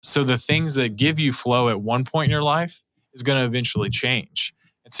So the things that give you flow at one point in your life is going to eventually change.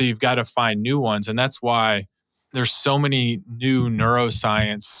 And so you've got to find new ones. And that's why there's so many new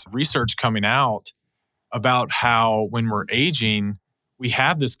neuroscience research coming out about how when we're aging, we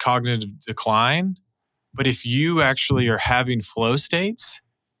have this cognitive decline. But if you actually are having flow states,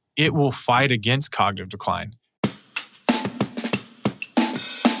 it will fight against cognitive decline.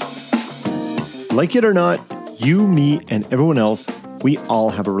 Like it or not, you, me, and everyone else, we all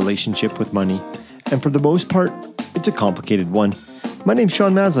have a relationship with money. And for the most part, it's a complicated one. My name's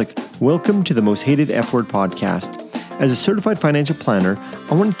Sean Maslick. Welcome to the Most Hated F Word podcast. As a certified financial planner,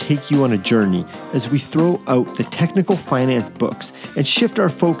 I want to take you on a journey as we throw out the technical finance books and shift our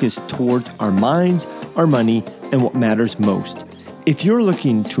focus towards our minds, our money, and what matters most. If you're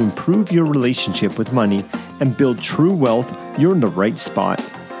looking to improve your relationship with money and build true wealth, you're in the right spot.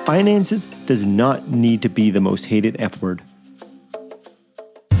 Finances does not need to be the most hated F word.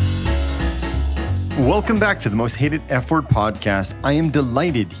 Welcome back to the Most Hated F Word podcast. I am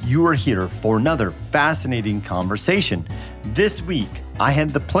delighted you are here for another fascinating conversation. This week, I had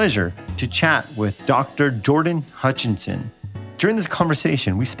the pleasure to chat with Dr. Jordan Hutchison. During this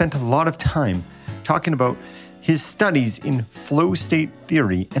conversation, we spent a lot of time talking about his studies in flow state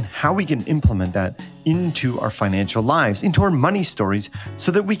theory and how we can implement that into our financial lives, into our money stories,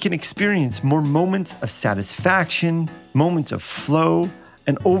 so that we can experience more moments of satisfaction, moments of flow,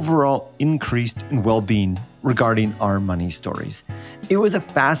 and overall increased in well-being regarding our money stories. It was a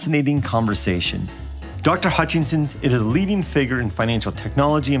fascinating conversation. Dr. Hutchison is a leading figure in financial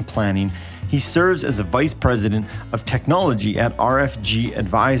technology and planning. He serves as a vice president of technology at RFG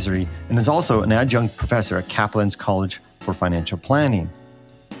Advisory and is also an adjunct professor at Kaplan's College for Financial Planning.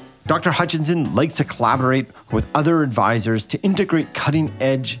 Dr. Hutchison likes to collaborate with other advisors to integrate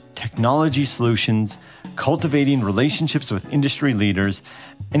cutting-edge technology solutions, cultivating relationships with industry leaders,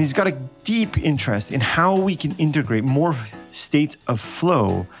 and he's got a deep interest in how we can integrate more states of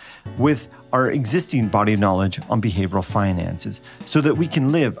flow with our existing body of knowledge on behavioral finances so that we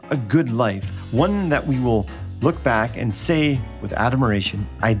can live a good life, one that we will look back and say with admiration,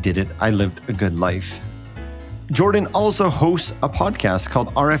 I did it, I lived a good life. Jordan also hosts a podcast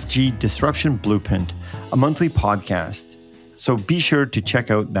called RFG Disruption Blueprint, a monthly podcast. So be sure to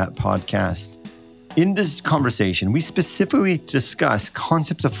check out that podcast. In this conversation, we specifically discuss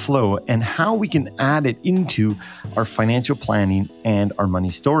concepts of flow and how we can add it into our financial planning and our money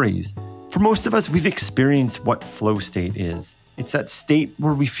stories. For most of us, we've experienced what flow state is. It's that state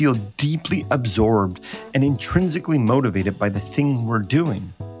where we feel deeply absorbed and intrinsically motivated by the thing we're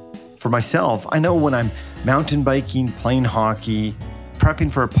doing. For myself, I know when I'm mountain biking, playing hockey,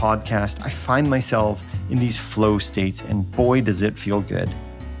 prepping for a podcast, I find myself in these flow states, and boy, does it feel good.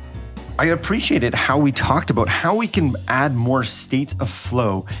 I appreciated how we talked about how we can add more states of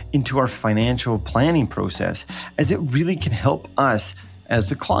flow into our financial planning process, as it really can help us as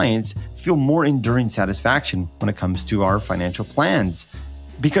the clients feel more enduring satisfaction when it comes to our financial plans.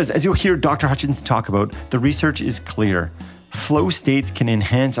 Because as you'll hear Dr. Hutchison talk about, the research is clear. Flow states can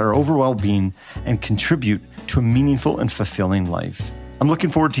enhance our overall well-being and contribute to a meaningful and fulfilling life. I'm looking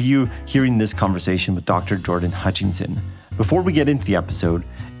forward to you hearing this conversation with Dr. Jordan Hutchison. Before we get into the episode,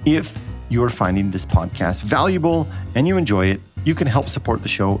 if you are finding this podcast valuable and you enjoy it, you can help support the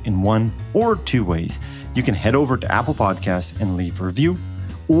show in one or two ways. You can head over to Apple Podcasts and leave a review,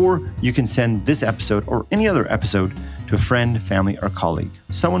 or you can send this episode or any other episode to a friend, family, or colleague,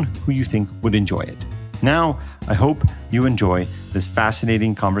 someone who you think would enjoy it. Now, I hope you enjoy this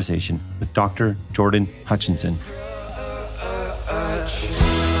fascinating conversation with Dr. Jordan Hutchison.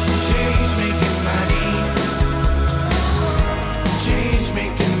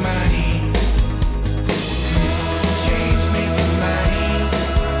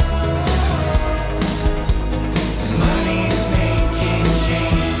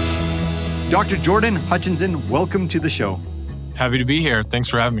 Dr. Jordan Hutchison, welcome to the show. Happy to be here. Thanks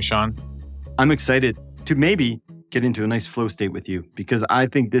for having me, Sean. I'm excited to maybe get into a nice flow state with you because I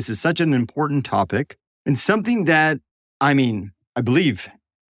think this is such an important topic and something that, I believe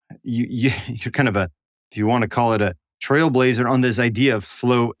you're kind of if you want to call it a trailblazer on this idea of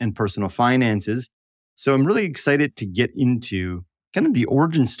flow and personal finances. So I'm really excited to get into kind of the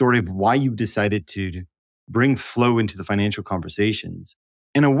origin story of why you decided to bring flow into the financial conversations.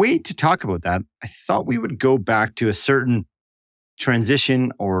 And a way to talk about that, I thought we would go back to a certain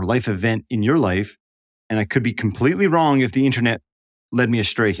transition or life event in your life. And I could be completely wrong if the internet led me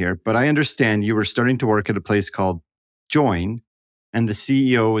astray here, but I understand you were starting to work at a place called Join, and the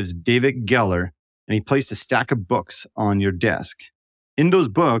CEO is David Geller, and he placed a stack of books on your desk. In those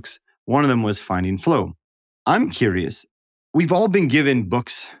books, one of them was Finding Flow. I'm curious, We've all been given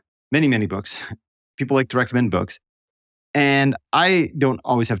books, many, many books. People like to recommend books. And I don't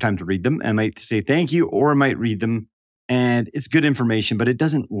always have time to read them. I might say thank you, or I might read them. And it's good information, but it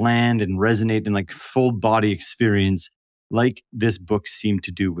doesn't land and resonate in like full body experience like this book seemed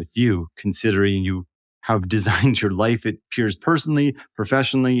to do with you, considering you have designed your life. It appears personally,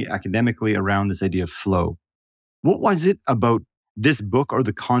 professionally, academically around this idea of flow. What was it about this book or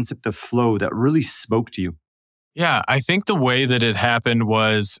the concept of flow that really spoke to you? Yeah, I think the way that it happened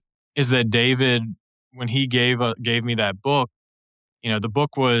is that David, when he gave me that book, the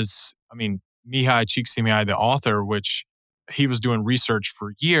book was, Mihai Csikszentmihalyi, the author, which he was doing research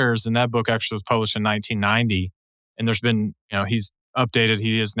for years, and that book actually was published in 1990. And there's been, he's updated.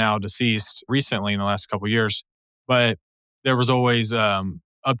 He is now deceased recently in the last couple of years, but there was always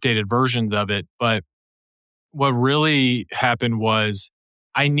updated versions of it. But what really happened was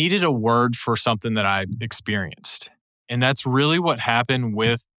I needed a word for something that I'd experienced. And that's really what happened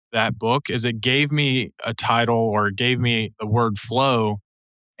with that book is it gave me a title or it gave me the word flow.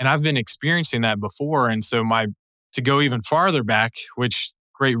 And I've been experiencing that before. And so to go even farther back, which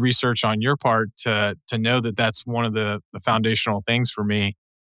great research on your part to know that that's one of the foundational things for me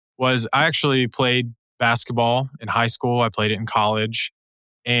was I actually played basketball in high school. I played it in college.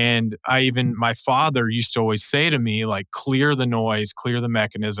 And my father used to always say to me, like, clear the noise, clear the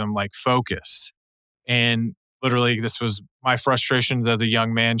mechanism, like focus. And literally, this was my frustration as a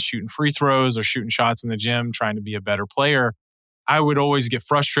young man shooting free throws or shooting shots in the gym, trying to be a better player. I would always get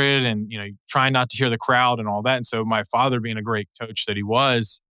frustrated and, trying not to hear the crowd and all that. And so my father being a great coach that he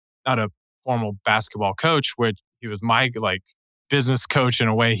was, not a formal basketball coach, which he was my like business coach in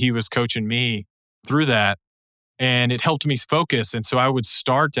a way, he was coaching me through that. And it helped me focus. And so I would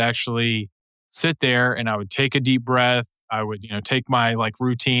start to actually sit there and I would take a deep breath. I would, take my like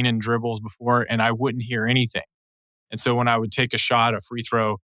routine and dribbles before, and I wouldn't hear anything. And so when I would take a shot, a free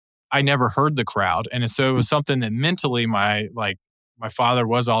throw, I never heard the crowd. And so it was something that mentally my father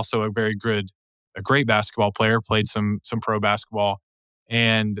was also a great basketball player, played some pro basketball.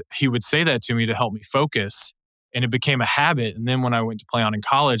 And he would say that to me to help me focus. And it became a habit. And then when I went to play on in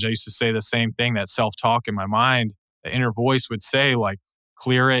college, I used to say the same thing, that self-talk in my mind, the inner voice would say like,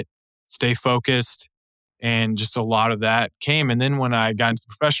 clear it, stay focused. And just a lot of that came. And then when I got into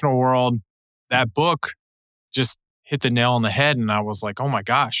the professional world, that book just hit the nail on the head. And I was like, oh my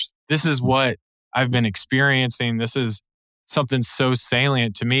gosh, this is what I've been experiencing. This is something so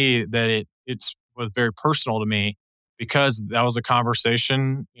salient to me that it was very personal to me because that was a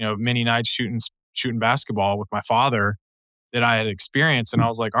conversation, many nights shooting basketball with my father that I had experienced. And I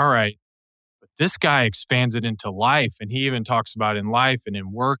was like, all right, but this guy expands it into life. And he even talks about in life and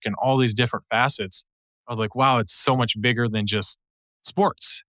in work and all these different facets. I was like, wow, it's so much bigger than just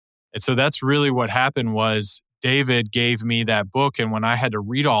sports. And so that's really what happened was David gave me that book. And when I had to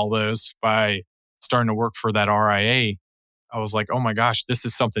read all those by starting to work for that RIA, I was like, oh my gosh, this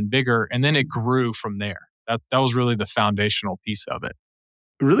is something bigger. And then it grew from there. That was really the foundational piece of it.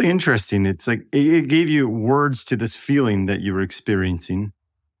 Really interesting. It's like it gave you words to this feeling that you were experiencing.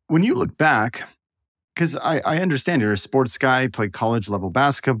 When you look back, because I understand you're a sports guy, played college level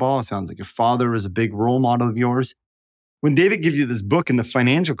basketball. It sounds like your father was a big role model of yours. When David gives you this book in the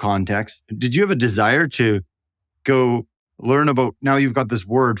financial context, did you have a desire to go learn about, now you've got this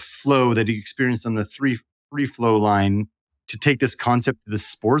word flow that you experienced on the free flow line, to take this concept to the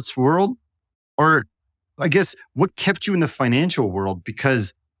sports world? Or I guess what kept you in the financial world?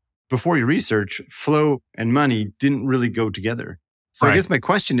 Because before your research, flow and money didn't really go together. So Right. I guess my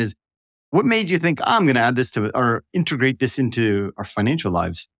question is, what made you think I'm going to add this to or integrate this into our financial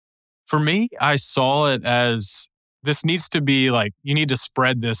lives? For me, I saw it as this needs to be like, you need to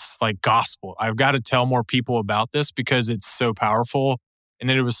spread this like gospel. I've got to tell more people about this because it's so powerful and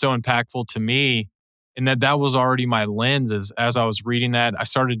that it was so impactful to me. And that was already my lens as I was reading that. I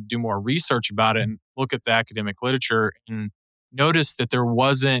started to do more research about it and look at the academic literature and notice that there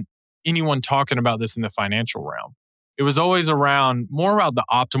wasn't anyone talking about this in the financial realm. It was always more about the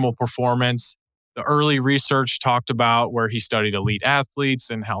optimal performance. The early research talked about where he studied elite athletes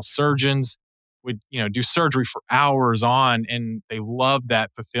and how surgeons would, do surgery for hours on, and they loved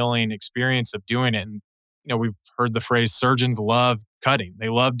that fulfilling experience of doing it. And, we've heard the phrase surgeons love cutting. They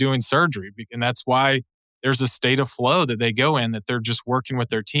love doing surgery. And that's why there's a state of flow that they go in, that they're just working with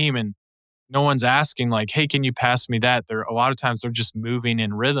their team and no one's asking like, hey, can you pass me that? A lot of times they're just moving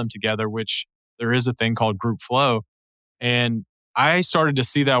in rhythm together, which there is a thing called group flow. And I started to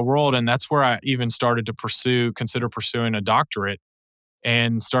see that world. And that's where I even started to consider pursuing a doctorate,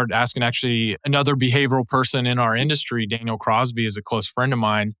 and started asking actually another behavioral person in our industry. Daniel Crosby is a close friend of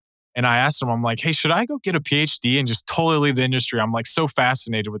mine. And I asked him, I'm like, hey, should I go get a PhD and just totally leave the industry? I'm like so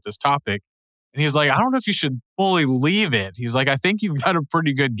fascinated with this topic. And he's like, I don't know if you should fully leave it. He's like, I think you've got a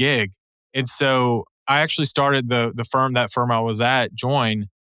pretty good gig. And so I actually started the firm, that firm I was at, Join.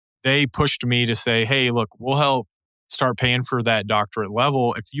 They pushed me to say, hey, look, we'll help start paying for that doctorate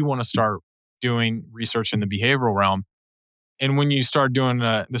level if you want to start doing research in the behavioral realm. And when you start doing,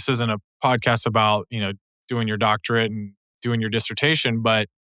 this isn't a podcast about, doing your doctorate and doing your dissertation, but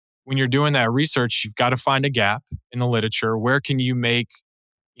when you're doing that research, you've got to find a gap in the literature. Where can you make,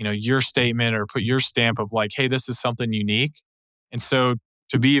 your statement or put your stamp of like, hey, this is something unique. And so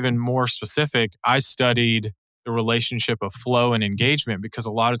to be even more specific, I studied the relationship of flow and engagement, because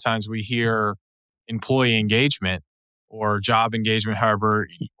a lot of times we hear employee engagement or job engagement, however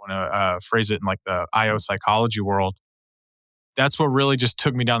you want to phrase it in like the IO psychology world. That's what really just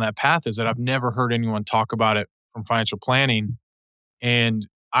took me down that path, is that I've never heard anyone talk about it from financial planning. And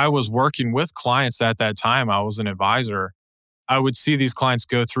I was working with clients at that time. I was an advisor. I would see these clients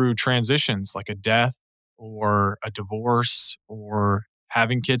go through transitions like a death or a divorce or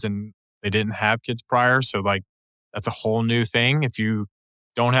having kids, and they didn't have kids prior. So like that's a whole new thing. If you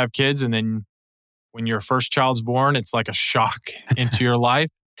don't have kids and then when your first child's born, it's like a shock into your life.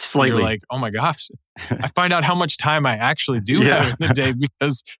 Slightly. You're like, oh my gosh, I find out how much time I actually do have in the day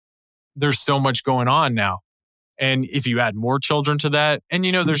because there's so much going on now. And if you add more children to that, and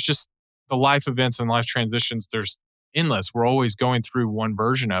there's just the life events and life transitions, there's endless. We're always going through one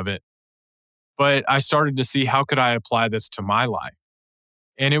version of it. But I started to see, how could I apply this to my life?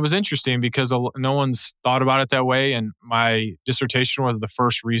 And it was interesting because no one's thought about it that way. And my dissertation was the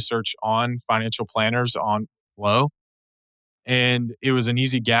first research on financial planners on flow. And it was an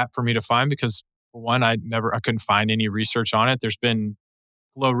easy gap for me to find because, for one, I couldn't find any research on it. There's been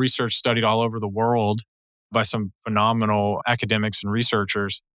flow research studied all over the world by some phenomenal academics and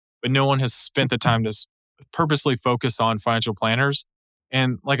researchers, but no one has spent the time to purposely focus on financial planners.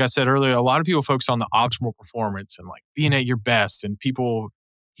 And like I said earlier, a lot of people focus on the optimal performance and like being at your best. And people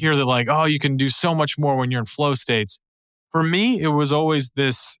hear that like, oh, you can do so much more when you're in flow states. For me, it was always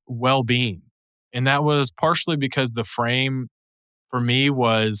this well-being. And that was partially because the frame for me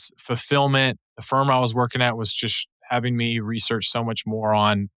was fulfillment. The firm I was working at was just having me research so much more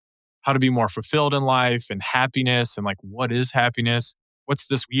on how to be more fulfilled in life and happiness and like, what is happiness? What's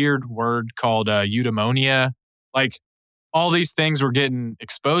this weird word called eudaimonia? Like all these things were getting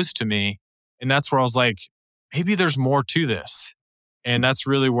exposed to me. And that's where I was like, maybe there's more to this. And that's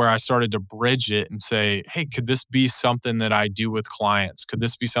really where I started to bridge it and say, hey, could this be something that I do with clients? Could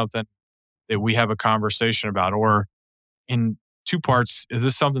this be something that we have a conversation about? Or in two parts, is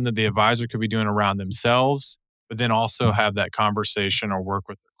this something that the advisor could be doing around themselves, but then also have that conversation or work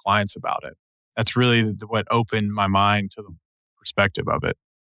with their clients about it? That's really what opened my mind to the perspective of it.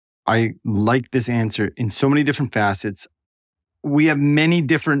 I like this answer in so many different facets. We have many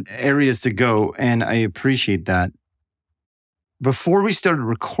different areas to go, and I appreciate that. Before we started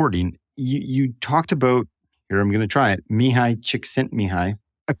recording, you talked about, here I'm going to try it, Mihai Csikszentmihalyi,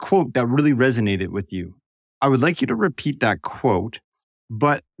 a quote that really resonated with you. I would like you to repeat that quote,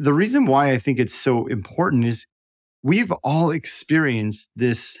 but the reason why I think it's so important is we've all experienced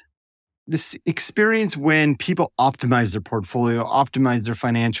this experience when people optimize their portfolio, optimize their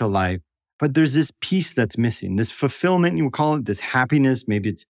financial life, but there's this piece that's missing, this fulfillment, you would call it, this happiness.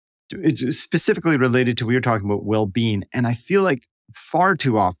 Maybe it's specifically related to, we were talking about well-being. And I feel like far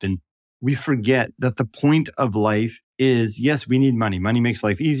too often we forget that the point of life is, yes, we need money. Money makes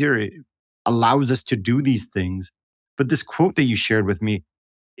life easier. It allows us to do these things. But this quote that you shared with me,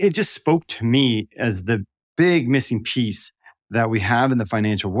 it just spoke to me as the big missing piece that we have in the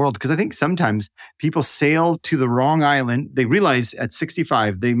financial world. Because I think sometimes people sail to the wrong island. They realize at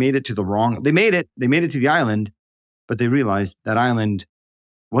 65, they made it to the island, but they realized that island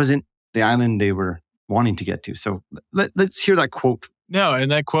wasn't the island they were wanting to get to. So let's hear that quote. No,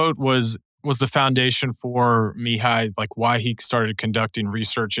 and that quote was the foundation for Mihai, like why he started conducting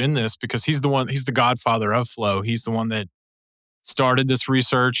research in this, because he's the godfather of flow. He's the one that started this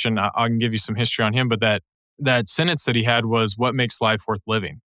research, and I can give you some history on him, but that sentence that he had was, what makes life worth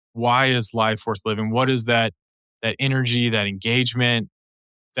living? Why is life worth living? What is that energy, that engagement,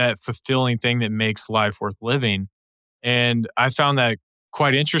 that fulfilling thing that makes life worth living? And I found that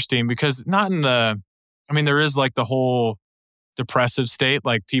quite interesting because there is like the whole depressive state,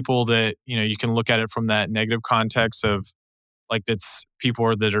 like people that, you can look at it from that negative context of like, that's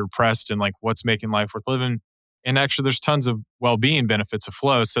people that are depressed and like, what's making life worth living? And actually there's tons of well-being benefits of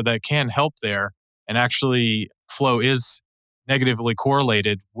flow. So that can help there. And actually flow is negatively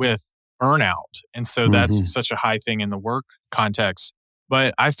correlated with burnout. And so that's such a high thing in the work context.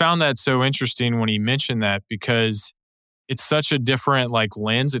 But I found that so interesting when he mentioned that because it's such a different like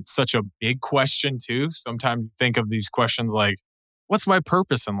lens. It's such a big question too. Sometimes you think of these questions like, what's my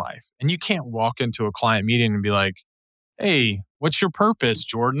purpose in life? And you can't walk into a client meeting and be like, hey, what's your purpose,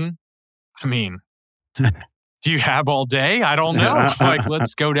 Jordan? I mean, do you have all day? I don't know. Like,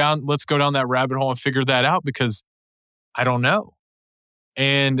 let's go down that rabbit hole and figure that out because I don't know.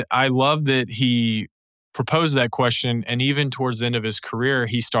 And I love that he proposed that question. And even towards the end of his career,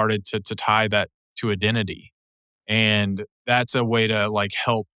 he started to tie that to identity. And that's a way to like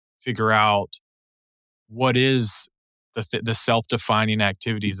help figure out what is the self-defining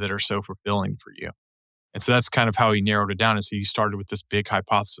activities that are so fulfilling for you. And so that's kind of how he narrowed it down. And so he started with this big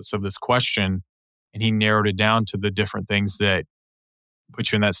hypothesis of this question, and he narrowed it down to the different things that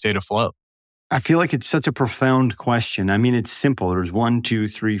put you in that state of flow. I feel like it's such a profound question. I mean, it's simple. There's 1, 2,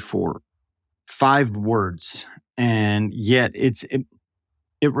 3, 4, 5 words. And yet it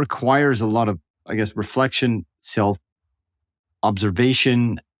requires a lot of, I guess, reflection,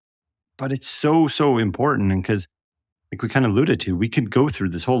 self-observation, but it's so, so important. And because like we kind of alluded to, we could go through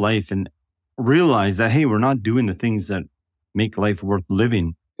this whole life and realize that, hey, we're not doing the things that make life worth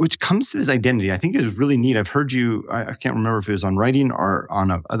living, which comes to this identity. I think is really neat. I've heard you, I can't remember if it was on writing or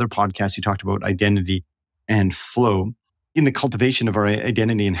on other podcast, you talked about identity and flow in the cultivation of our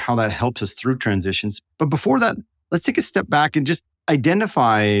identity and how that helps us through transitions. But before that, let's take a step back and just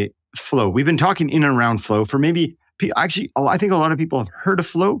identify flow. We've been talking in and around flow for maybe, actually, I think a lot of people have heard of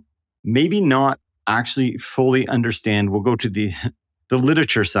flow, maybe not actually fully understand. We'll go to the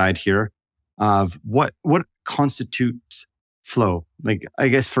literature side here of what constitutes flow. Like, I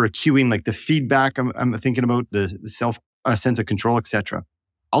guess for cueing, like the feedback, I'm thinking about the self sense of control, etc.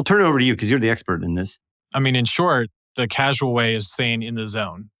 I'll turn it over to you because you're the expert in this. I mean, in short, the casual way is saying in the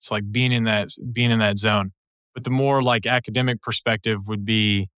zone. It's like being in that zone. But the more like academic perspective would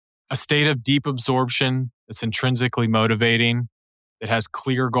be a state of deep absorption that's intrinsically motivating, that has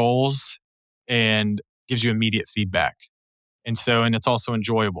clear goals and gives you immediate feedback. And it's also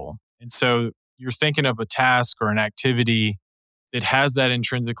enjoyable. And so you're thinking of a task or an activity that has that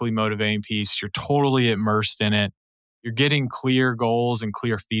intrinsically motivating piece. You're totally immersed in it. You're getting clear goals and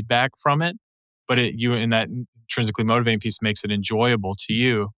clear feedback from it, but that intrinsically motivating piece makes it enjoyable to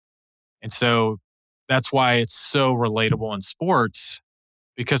you. And so that's why it's so relatable in sports,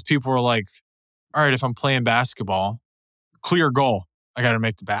 because people are like, all right, if I'm playing basketball, clear goal, I got to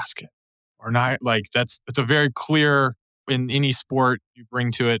make the basket or not. Like it's a very clear, in any sport you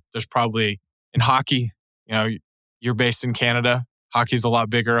bring to it. There's probably in hockey, you're based in Canada. Hockey's a lot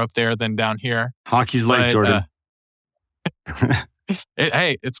bigger up there than down here. Hockey's life, Jordan.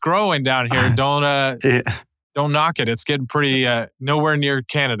 It's growing down here. Don't knock it. It's getting pretty nowhere near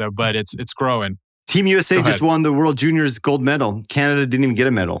Canada, but it's growing. Team USA just won the World Juniors gold medal. Canada didn't even get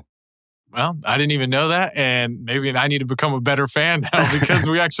a medal. Well, I didn't even know that, and maybe I need to become a better fan now because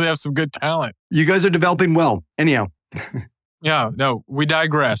we actually have some good talent. You guys are developing well. Anyhow. Yeah, no, we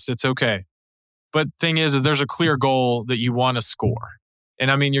digress. It's okay. But thing is that there's a clear goal that you want to score.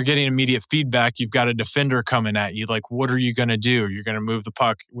 And I mean, you're getting immediate feedback. You've got a defender coming at you. Like, what are you going to do? You're going to move the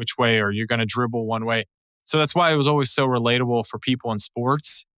puck which way, or you're going to dribble one way. So that's why it was always so relatable for people in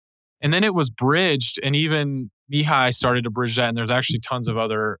sports. And then it was bridged, and even Mihai started to bridge that. And there's actually tons of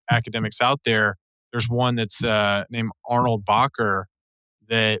other academics out there. There's one that's named Arnold Bacher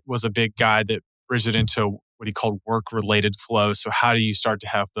that was a big guy that bridged it into what he called work-related flow. So how do you start to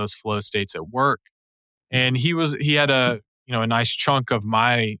have those flow states at work? And he had a nice chunk of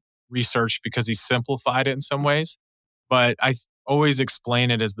my research because he simplified it in some ways. But I always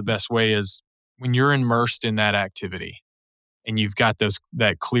explain it as the best way is when you're immersed in that activity and you've got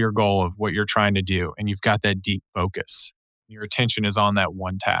that clear goal of what you're trying to do, and you've got that deep focus. Your attention is on that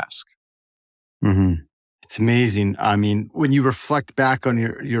one task. Mm-hmm. It's amazing. I mean, when you reflect back on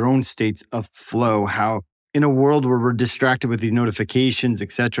your own states of flow, how in a world where we're distracted with these notifications,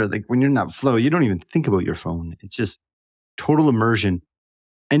 etc., like when you're in that flow, you don't even think about your phone. It's just total immersion.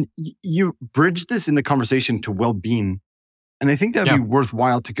 And you bridge this in the conversation to well-being. And I think that'd be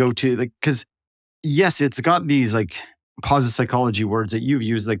worthwhile to go to, like, because yes, it's got these like positive psychology words that you've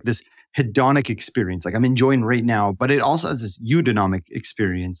used, like this hedonic experience, like I'm enjoying right now, but it also has this eudaimonic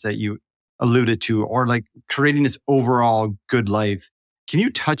experience that you alluded to, or like creating this overall good life. Can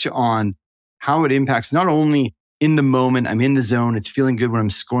you touch on how it impacts not only in the moment, I'm in the zone, it's feeling good when I'm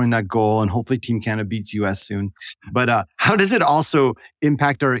scoring that goal, and hopefully Team Canada beats US soon, but how does it also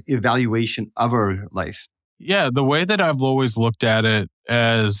impact our evaluation of our life? Yeah, the way that I've always looked at it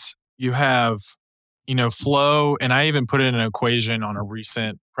as you have, flow, and I even put it in an equation on a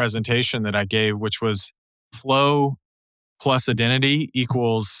recent presentation that I gave, which was flow plus identity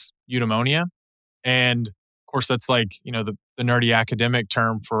equals eudaimonia. And of course, that's like, the nerdy academic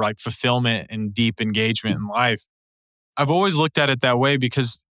term for like fulfillment and deep engagement in life. I've always looked at it that way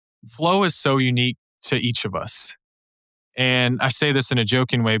because flow is so unique to each of us. And I say this in a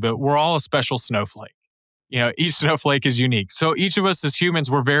joking way, but we're all a special snowflake. Each snowflake is unique. So each of us as humans,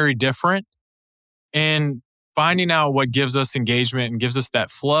 we're very different. And finding out what gives us engagement and gives us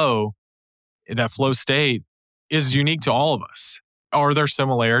that flow state is unique to all of us. Are there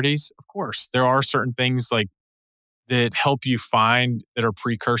similarities? Of course. There are certain things like that help you find that are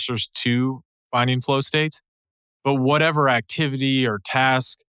precursors to finding flow states. But whatever activity or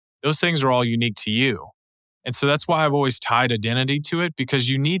task, those things are all unique to you. And so that's why I've always tied identity to it, because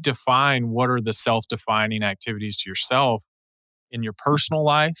you need to find what are the self-defining activities to yourself in your personal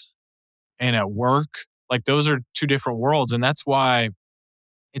life and at work. Like those are two different worlds. And that's why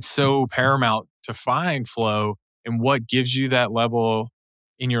it's so paramount to find flow and what gives you that level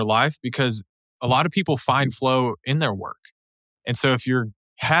in your life, because a lot of people find flow in their work. And so if you're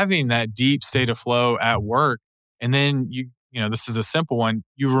having that deep state of flow at work, and then this is a simple one,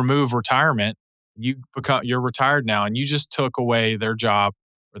 you remove retirement, you're retired now, and you just took away their job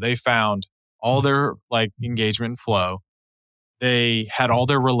where they found all their like engagement and flow. They had all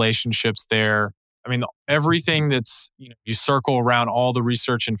their relationships there. I mean, everything that's, you circle around all the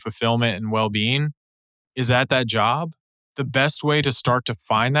research and fulfillment and well-being is at that job. The best way to start to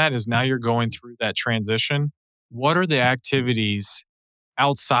find that is now you're going through that transition. What are the activities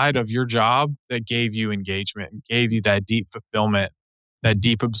outside of your job that gave you engagement and gave you that deep fulfillment, that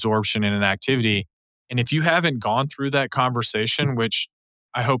deep absorption in an activity? And if you haven't gone through that conversation, which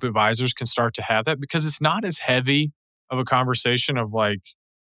I hope advisors can start to have that, because it's not as heavy of a conversation of like,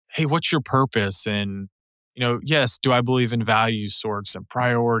 hey, what's your purpose? And, yes, do I believe in value sorts and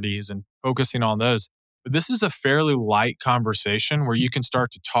priorities and focusing on those? But this is a fairly light conversation where you can start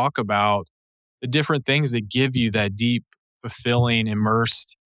to talk about the different things that give you that deep, fulfilling,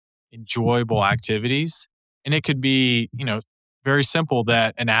 immersed, enjoyable activities. And it could be, very simple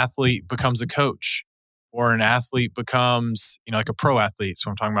that an athlete becomes a coach, or an athlete becomes, like a pro athlete.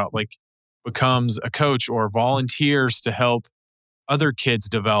 So I'm talking about like becomes a coach or volunteers to help other kids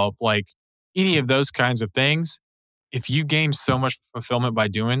develop, like any of those kinds of things. If you gain so much fulfillment by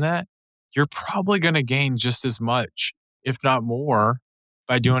doing that, you're probably going to gain just as much, if not more,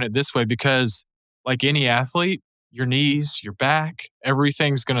 by doing it this way. Because like any athlete, your knees, your back,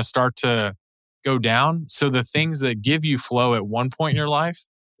 everything's going to start to go down. So the things that give you flow at one point in your life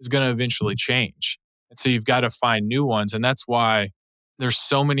is going to eventually change. And so you've got to find new ones. And that's why there's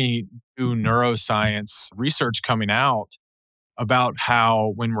so many new neuroscience research coming out about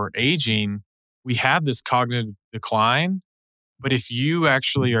how when we're aging, we have this cognitive decline. But if you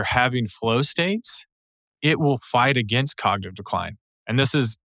actually are having flow states, it will fight against cognitive decline. And this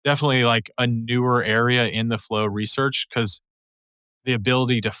is definitely like a newer area in the flow research, because the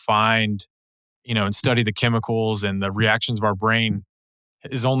ability to find, and study the chemicals and the reactions of our brain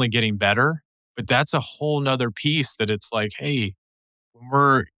is only getting better. But that's a whole nother piece that it's like, hey, when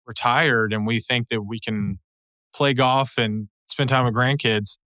we're retired and we think that we can play golf and spend time with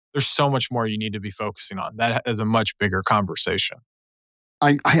grandkids, there's so much more you need to be focusing on. That is a much bigger conversation.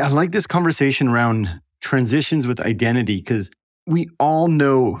 I like this conversation around transitions with identity, because we all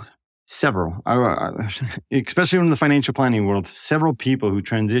know several, especially in the financial planning world, several people who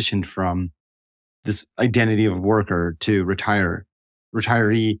transitioned from this identity of worker to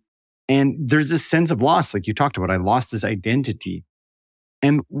retiree. And there's this sense of loss, like you talked about. I lost this identity.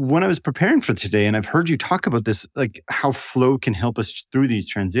 And when I was preparing for today, and I've heard you talk about this, like how flow can help us through these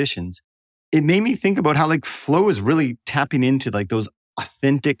transitions, it made me think about how like flow is really tapping into like those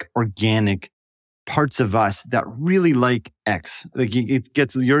authentic, organic parts of us that really like X. Like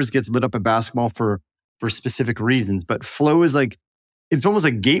yours gets lit up at basketball for specific reasons, but flow is like, it's almost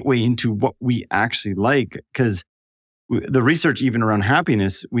a gateway into what we actually like. Because the research, even around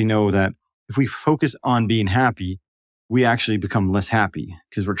happiness, we know that if we focus on being happy, we actually become less happy,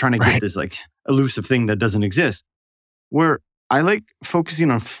 because we're trying to get this like elusive thing that doesn't exist. Where I like focusing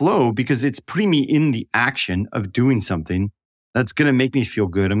on flow because it's putting me in the action of doing something that's going to make me feel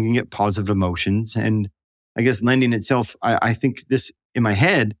good. I'm going to get positive emotions. And I guess lending itself, I think this in my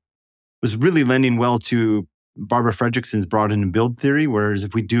head was really lending well to Barbara Fredrickson's broaden and build theory. Whereas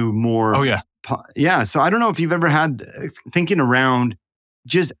if we do more. Oh, yeah. Yeah. So I don't know if you've ever had thinking around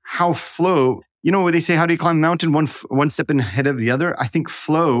just how flow, where they say, how do you climb a mountain one step ahead of the other? I think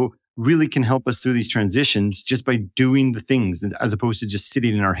flow really can help us through these transitions just by doing the things as opposed to just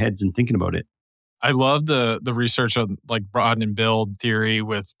sitting in our heads and thinking about it. I love the research on like broaden and build theory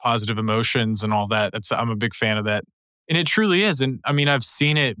with positive emotions and all that. I'm a big fan of that. And it truly is. And I mean, I've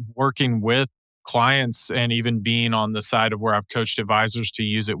seen it working with clients and even being on the side of where I've coached advisors to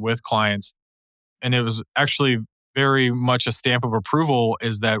use it with clients. And it was actually very much a stamp of approval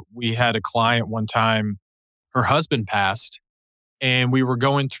is that we had a client one time, her husband passed, and we were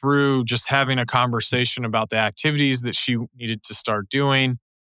going through just having a conversation about the activities that she needed to start doing.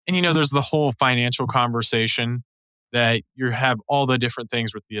 And, there's the whole financial conversation that you have all the different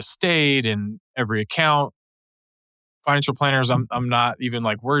things with the estate and every account. Financial planners, I'm not even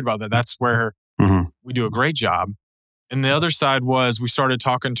like worried about that. That's where we do a great job. And the other side was we started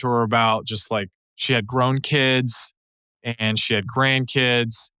talking to her about just like she had grown kids and she had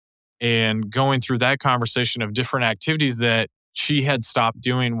grandkids and going through that conversation of different activities that she had stopped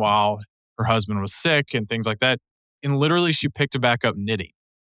doing while her husband was sick and things like that. And literally she picked it back up knitting.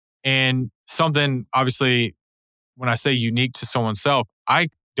 And something obviously when I say unique to someone's self, I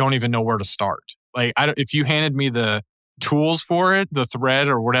don't even know where to start. Like if you handed me the tools for it, the thread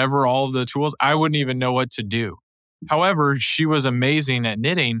or whatever, all of the tools, I wouldn't even know what to do. However, she was amazing at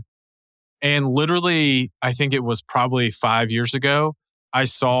knitting. And literally, I think it was probably 5 years ago, I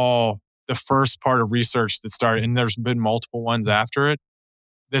saw the first part of research that started, and there's been multiple ones after it,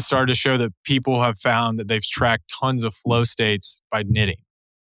 that started to show that people have found that they've tracked tons of flow states by knitting.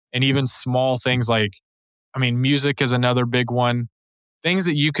 And even small things like, music is another big one. Things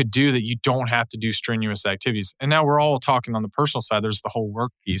that you could do that you don't have to do strenuous activities. And now we're all talking on the personal side, there's the whole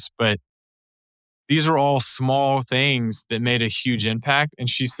work piece, but these are all small things that made a huge impact. And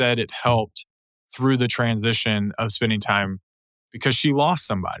she said it helped through the transition of spending time because she lost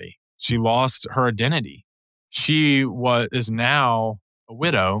somebody. She lost her identity. She is now a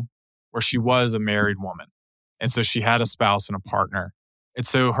widow where she was a married woman. And so she had a spouse and a partner. And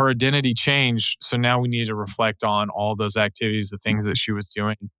so her identity changed. So now we need to reflect on all those activities, the things that she was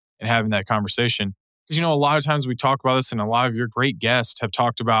doing and having that conversation. Because, a lot of times we talk about this and a lot of your great guests have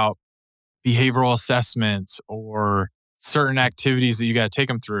talked about behavioral assessments or certain activities that you got to take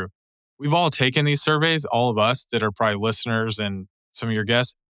them through. We've all taken these surveys, all of us that are probably listeners and some of your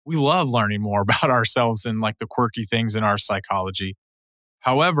guests. We love learning more about ourselves and like the quirky things in our psychology.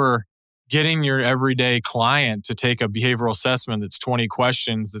 However, getting your everyday client to take a behavioral assessment that's 20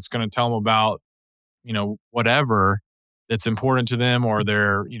 questions that's going to tell them about, whatever that's important to them or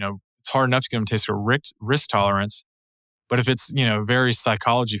it's hard enough to get them to take a risk tolerance. But if it's, very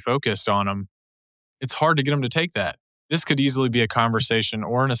psychology focused on them, it's hard to get them to take that. This could easily be a conversation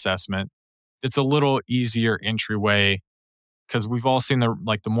or an assessment that's a little easier entryway because we've all seen the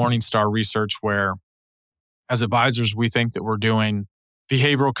Morningstar research where as advisors, we think that we're doing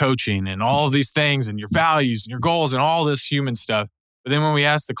behavioral coaching and all of these things and your values and your goals and all this human stuff. But then when we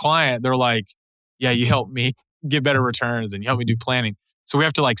ask the client, they're like, yeah, you help me get better returns and you help me do planning. So we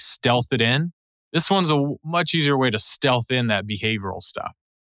have to stealth it in. This one's a much easier way to stealth in that behavioral stuff.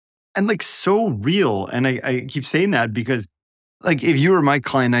 And so real. And I keep saying that because if you were my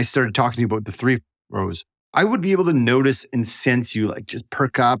client, I started talking to you about the 3 rows, I would be able to notice and sense you just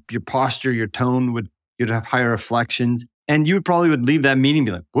perk up, your posture, your tone you'd have higher reflections. And you would leave that meeting and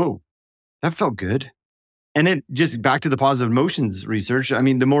be like, whoa, that felt good. And it just back to the positive emotions research.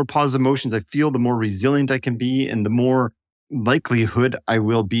 The more positive emotions I feel, the more resilient I can be and the more likelihood I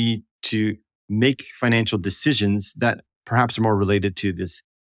will be to make financial decisions that perhaps are more related to this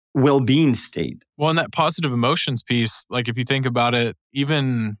well-being state. Well, in that positive emotions piece, if you think about it,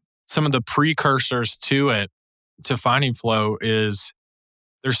 even some of the precursors to it, to finding flow is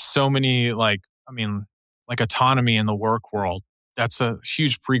there's so many autonomy in the work world. That's a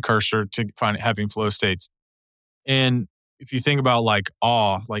huge precursor to having flow states. And if you think about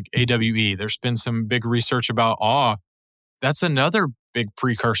awe, AWE, there's been some big research about awe. That's another big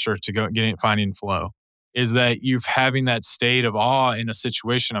precursor to finding flow is that you're having that state of awe in a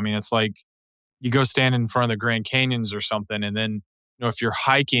situation. It's like you go stand in front of the Grand Canyons or something. And then, if you're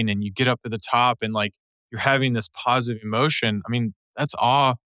hiking and you get up to the top and you're having this positive emotion, that's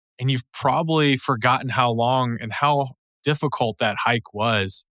awe. And you've probably forgotten how long and how difficult that hike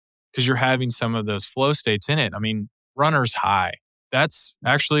was because you're having some of those flow states in it. Runner's high. That's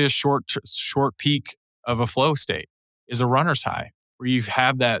actually a short peak of a flow state is a runner's high where you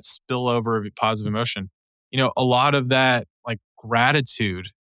have that spillover of positive emotion. A lot of that gratitude.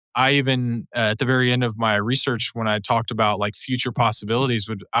 I even at the very end of my research, when I talked about future possibilities,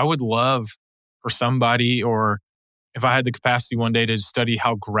 I would love for somebody, or if I had the capacity one day to study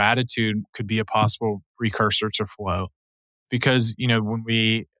how gratitude could be a possible precursor to flow. Because, when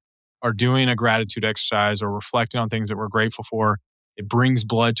we are doing a gratitude exercise or reflecting on things that we're grateful for, it brings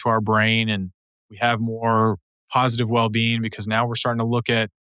blood to our brain and we have more positive well-being because now we're starting to look at,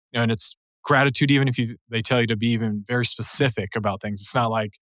 and it's gratitude, even if they tell you to be even very specific about things. It's not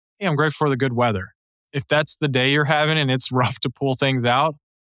like, hey, I'm grateful for the good weather. If that's the day you're having and it's rough to pull things out,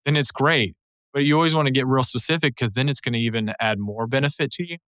 then it's great. But you always want to get real specific because then it's going to even add more benefit to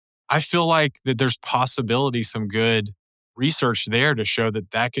you. I feel like that there's possibility, some good research there to show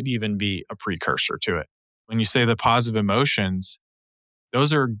that that could even be a precursor to it. When you say the positive emotions,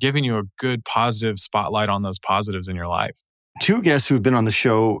 those are giving you a good positive spotlight on those positives in your life. Two guests who've been on the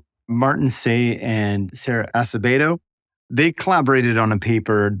show, Martin Say and Sarah Acevedo, they collaborated on a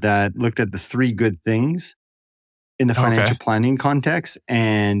paper that looked at the 3 good things in the financial planning context.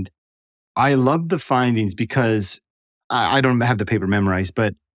 And I love the findings because I don't have the paper memorized,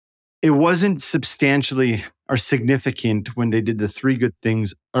 but it wasn't substantially or significant when they did the 3 good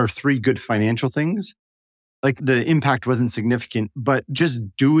things or 3 good financial things. Like the impact wasn't significant, but just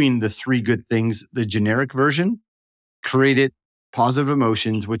doing the 3 good things, the generic version, created positive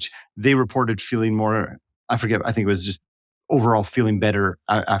emotions, which they reported feeling more, I think it was just overall feeling better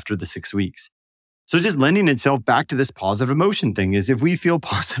after the 6 weeks. So just lending itself back to this positive emotion thing is if we feel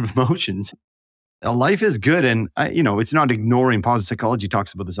positive emotions, life is good. And, it's not ignoring positive psychology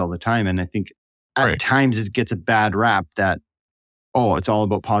talks about this all the time. And I think at times it gets a bad rap that, it's all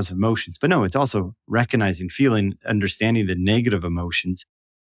about positive emotions. But no, it's also recognizing, feeling, understanding the negative emotions.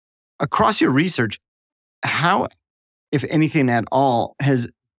 Across your research, how, if anything at all, has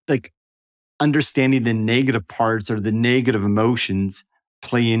understanding the negative parts or the negative emotions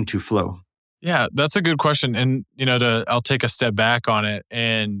play into flow? Yeah, that's a good question. And, I'll take a step back on it.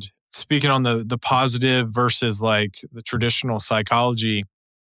 And speaking on the positive versus like the traditional psychology,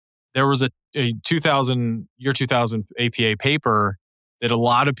 there was a 2000 APA paper that a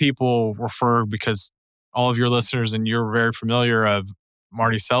lot of people refer, because all of your listeners and you're very familiar of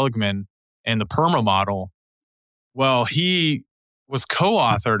Marty Seligman and the PERMA model. Well, he was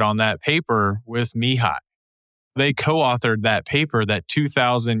co-authored on that paper with Mihai. They co-authored that paper, that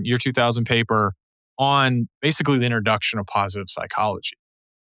 2000 paper on basically the introduction of positive psychology.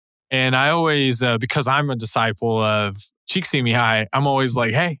 And I always, because I'm a disciple of Csikszentmihalyi, I'm always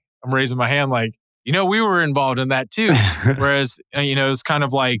like, hey, I'm raising my hand like, we were involved in that too. Whereas, it's kind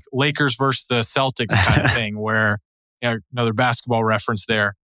of like Lakers versus the Celtics kind of thing where, another basketball reference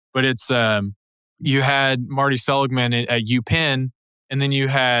there. But it's, you had Marty Seligman at UPenn, and then you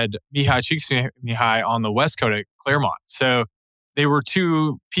had Mihai Csikszentmihalyi on the West Coast at Claremont. So they were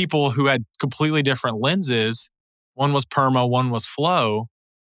two people who had completely different lenses. One was PERMA, one was flow,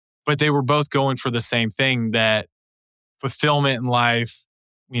 but they were both going for the same thing, that fulfillment in life,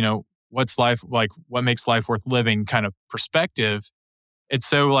 what's life like, what makes life worth living kind of perspective. And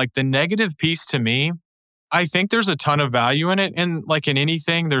so like the negative piece to me, I think there's a ton of value in it. And like in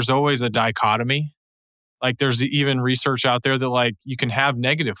anything, there's always a dichotomy. Like there's even research out there that like you can have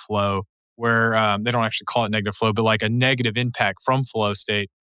negative flow where they don't actually call it negative flow, but like a negative impact from flow state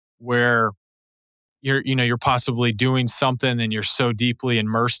where you're possibly doing something and you're so deeply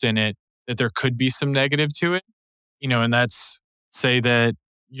immersed in it that there could be some negative to it, and that's, say that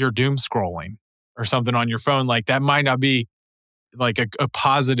you're doom scrolling or something on your phone. Like that might not be like a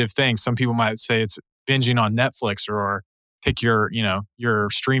positive thing. Some people might say it's binging on Netflix or pick your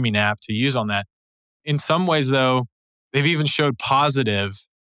streaming app to use on that. In some ways though, they've even showed positive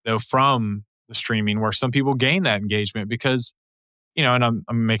though from the streaming where some people gain that engagement because, and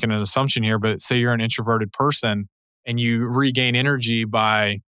I'm making an assumption here, but say you're an introverted person and you regain energy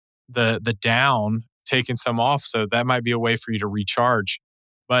by the down, taking some off. So that might be a way for you to recharge.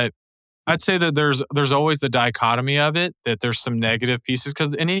 But I'd say that there's always the dichotomy of it, that there's some negative pieces,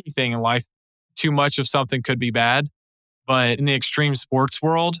 because in anything in life, too much of something could be bad. But in the extreme sports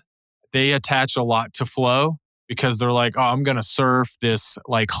world, they attach a lot to flow because they're like, oh, I'm going to surf this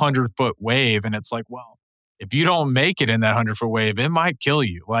like 100-foot wave. And it's like, well, if you don't make it in that 100-foot wave, it might kill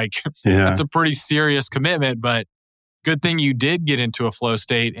you. Like that's a pretty serious commitment, but good thing you did get into a flow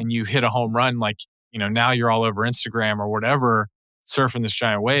state and you hit a home run. Like, now you're all over Instagram or whatever, surfing this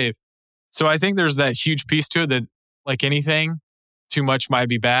giant wave. So I think there's that huge piece to it that, like anything, too much might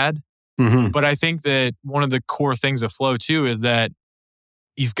be bad. Mm-hmm. But I think that one of the core things of flow too is that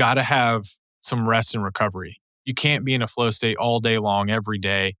you've got to have some rest and recovery. You can't be in a flow state all day long, every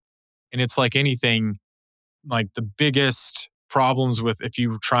day. And it's like anything, like the biggest problems with if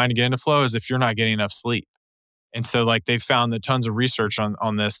you're trying to get into flow is if you're not getting enough sleep. And so like they found that tons of research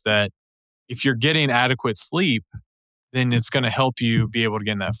on this, that if you're getting adequate sleep, then it's going to help you be able to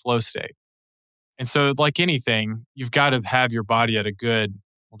get in that flow state. And so like anything, you've got to have your body at a good,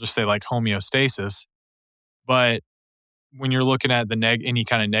 we'll just say like homeostasis. But when you're looking at any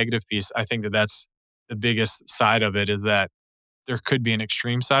kind of negative piece, I think that that's the biggest side of it, is that there could be an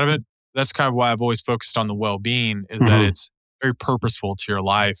extreme side of it. That's kind of why I've always focused on the well-being, is that Hmm. it's very purposeful to your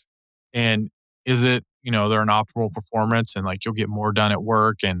life. And is it, they're an optimal performance and like you'll get more done at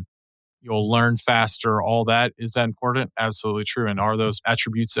work and you'll learn faster, all that. Is that important? Absolutely true. And are those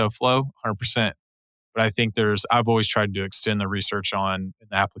attributes of flow? 100%. But I think I've always tried to extend the research on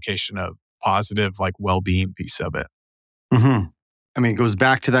the application of positive, like well-being piece of it. Hmm. I mean, it goes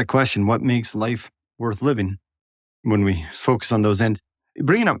back to that question: what makes life worth living? When we focus on those ends,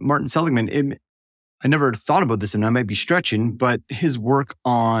 bringing up Martin Seligman, I never thought about this, and I might be stretching, but his work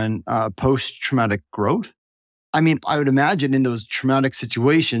on post-traumatic growth. I mean, I would imagine in those traumatic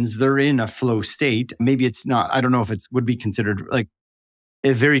situations, they're in a flow state. Maybe it's not. I don't know if it would be considered like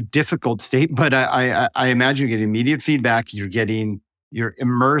a very difficult state, but I imagine you're getting immediate feedback. You're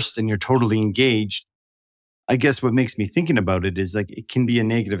immersed and you're totally engaged. I guess what makes me thinking about it is like it can be a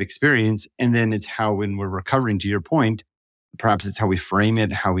negative experience. And then it's how, when we're recovering, to your point, perhaps it's how we frame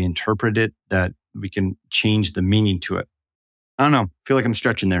it, how we interpret it, that we can change the meaning to it. I don't know. I feel like I'm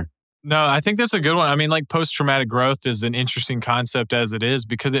stretching there. No, I think that's a good one. I mean, like post-traumatic growth is an interesting concept as it is,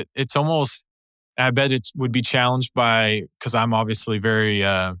 because it's almost, I bet it would be challenged because I'm obviously very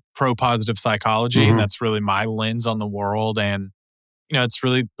pro positive psychology, and Hmm. that's really my lens on the world. And, it's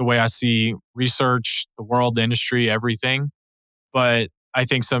really the way I see research, the world, the industry, everything. But I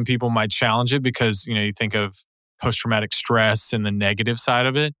think some people might challenge it because, you think of post-traumatic stress and the negative side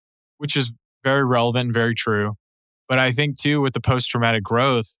of it, which is very relevant and very true. But I think too, with the post-traumatic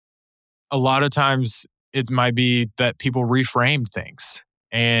growth, a lot of times it might be that people reframe things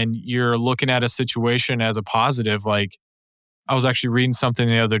and you're looking at a situation as a positive. Like, I was actually reading something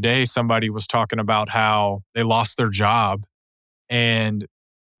the other day. Somebody was talking about how they lost their job, and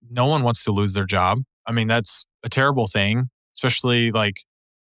no one wants to lose their job. I mean, that's a terrible thing, especially like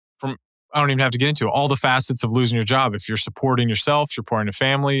from, I don't even have to get into it, all the facets of losing your job. If you're supporting yourself, you're supporting a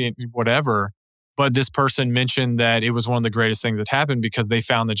family, whatever. But this person mentioned that it was one of the greatest things that happened because they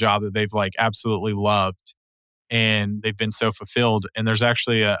found the job that they've like absolutely loved and they've been so fulfilled. And there's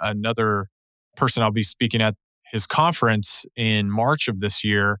actually another person I'll be speaking at his conference in March of this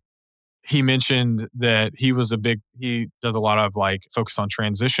year. He mentioned that he does a lot of like focus on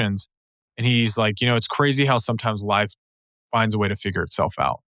transitions. And he's like, it's crazy how sometimes life finds a way to figure itself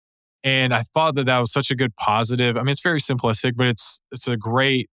out. And I thought that was such a good positive. I mean, it's very simplistic, but it's a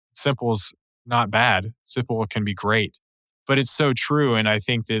great, simple is not bad. Simple can be great, but it's so true. And I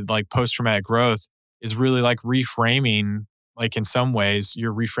think that like post traumatic growth is really like reframing. Like in some ways,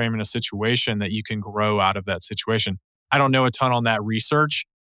 you're reframing a situation that you can grow out of that situation. I don't know a ton on that research,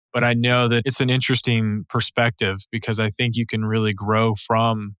 but I know that it's an interesting perspective because I think you can really grow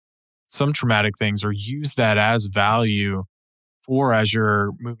from some traumatic things or use that as value for as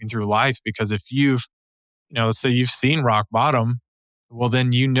you're moving through life. Because if let's say you've seen rock bottom, well,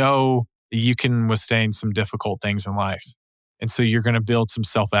 then that you can withstand some difficult things in life. And so you're going to build some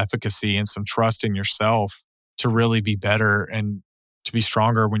self efficacy and some trust in yourself to really be better and to be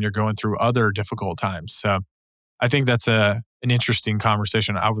stronger when you're going through other difficult times. So I think that's an interesting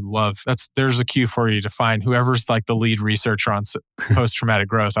conversation. I would love there's a cue for you to find whoever's like the lead researcher on post traumatic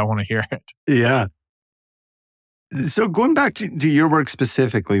growth. I want to hear it. Yeah. So going back to your work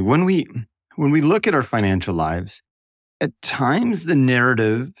specifically, when we look at our financial lives, at times the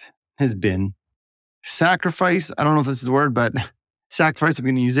narrative has been sacrifice. I don't know if this is the word, but sacrifice, I'm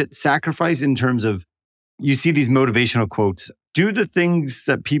going to use it. Sacrifice in terms of, you see these motivational quotes: do the things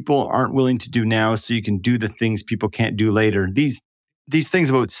that people aren't willing to do now so you can do the things people can't do later. These things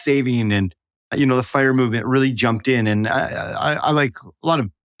about saving and, the FIRE movement really jumped in. And I like a lot of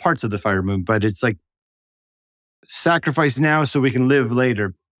parts of the FIRE movement, but it's like sacrifice now so we can live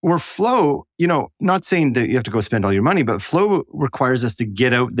later. Or flow, not saying that you have to go spend all your money, but flow requires us to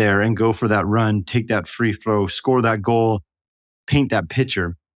get out there and go for that run, take that free throw, score that goal, paint that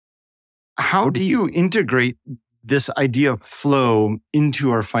picture. How do you integrate this idea of flow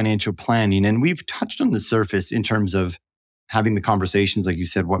into our financial planning? And we've touched on the surface in terms of having the conversations, like you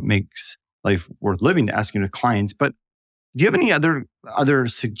said, what makes life worth living, asking your clients. But do you have any other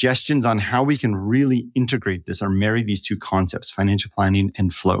suggestions on how we can really integrate this or marry these two concepts, financial planning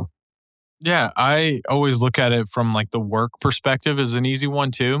and flow? Yeah, I always look at it from like the work perspective as an easy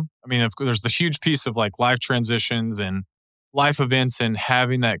one too. I mean, there's the huge piece of like life transitions and life events and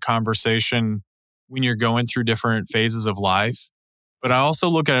having that conversation when you're going through different phases of life. But I also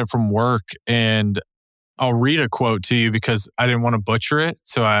look at it from work, and I'll read a quote to you because I didn't want to butcher it.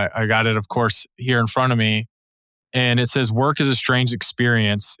 So I got it, of course, here in front of me. And it says, work is a strange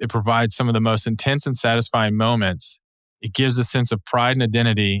experience. It provides some of the most intense and satisfying moments. It gives a sense of pride and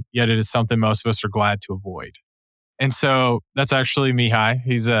identity, yet it is something most of us are glad to avoid. And so that's actually Mihai.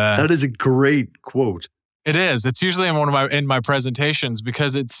 That is a great quote. It is. It's usually in my presentations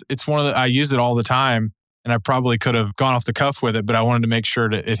because it's one of the, I use it all the time, and I probably could have gone off the cuff with it, but I wanted to make sure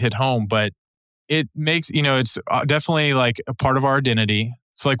that it hit home. But it makes, it's definitely like a part of our identity.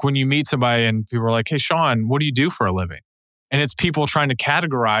 It's like when you meet somebody and people are like, "Hey, Sean, what do you do for a living?" And it's people trying to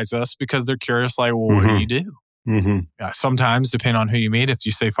categorize us because they're curious, like, "Well, what do you do?" Sometimes, depending on who you meet, if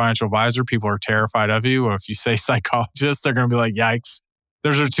you say financial advisor, people are terrified of you. Or if you say psychologist, they're going to be like, "Yikes."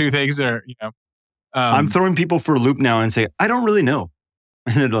 Those are two things that are, I'm throwing people for a loop now and say, I don't really know.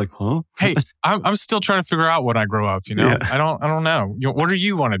 And they're like, huh? Hey, I'm still trying to figure out when I grow up, Yeah. I don't know. What do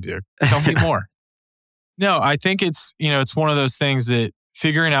you want to do? Tell me more. No, I think it's, it's one of those things that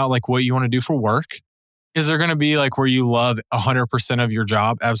figuring out like what you want to do for work. Is there going to be like where you love 100% of your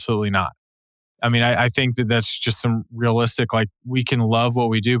job? Absolutely not. I mean, I think that that's just some realistic, like we can love what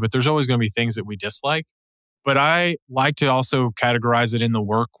we do, but there's always going to be things that we dislike. But I like to also categorize it in the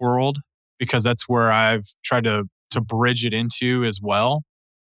work world because that's where I've tried to bridge it into as well.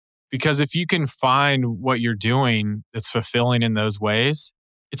 Because if you can find what you're doing that's fulfilling in those ways,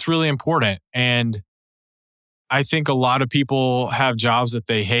 it's really important. And I think a lot of people have jobs that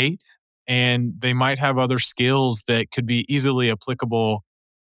they hate and they might have other skills that could be easily applicable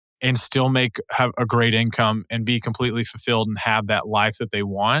and still have a great income and be completely fulfilled and have that life that they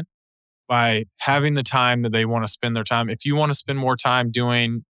want by having the time that they want to spend their time. If you want to spend more time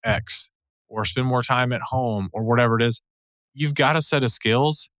doing X or spend more time at home or whatever it is, you've got a set of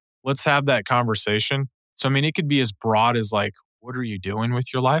skills. Let's have that conversation. So, I mean, it could be as broad as like, what are you doing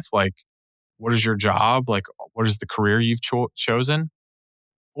with your life? Like, what is your job? Like, what is the career you've chosen?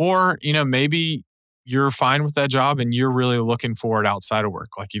 Or, maybe you're fine with that job and you're really looking for it outside of work.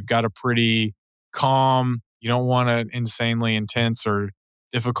 Like, you've got a pretty calm, you don't want an insanely intense or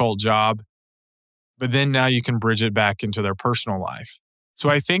difficult job. But then now you can bridge it back into their personal life. So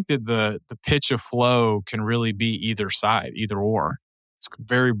I think that the pitch of flow can really be either side, either or. It's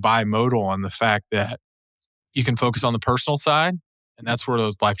very bimodal on the fact that you can focus on the personal side, and that's where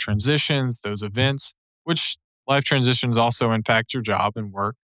those life transitions, those events, which life transitions also impact your job and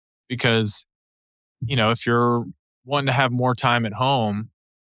work because, if you're wanting to have more time at home,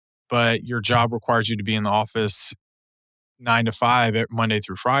 but your job requires you to be in the office 9 to 5 Monday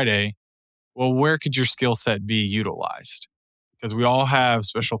through Friday, well, where could your skill set be utilized? Because we all have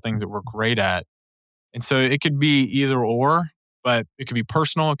special things that we're great at. And so it could be either or, but it could be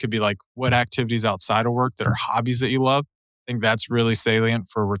personal. It could be like what activities outside of work that are hobbies that you love. I think that's really salient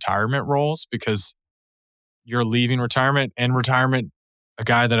for retirement roles because you're leaving retirement and retirement. A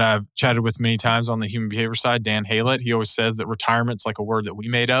guy that I've chatted with many times on the human behavior side, Dan Haylett, he always said that retirement's like a word that we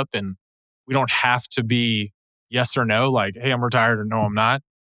made up and we don't have to be yes or no, like, hey, I'm retired or no, I'm not.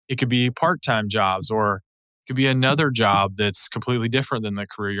 It could be part-time jobs or it could be another job that's completely different than the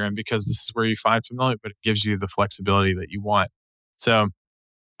career you're in because this is where you find familiar, but it gives you the flexibility that you want. So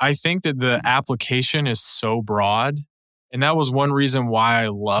I think that the application is so broad. And that was one reason why I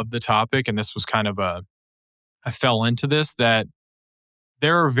love the topic. And this was kind of I fell into this that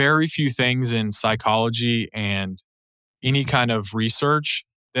there are very few things in psychology and any kind of research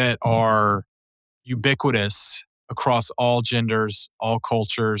that are ubiquitous across all genders, all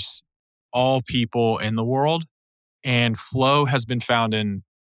cultures, all people in the world. And flow has been found in,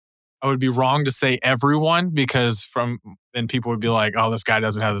 I would be wrong to say everyone because then people would be like, oh, this guy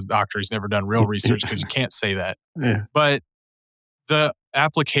doesn't have a doctor. He's never done real research because you can't say that. Yeah. But the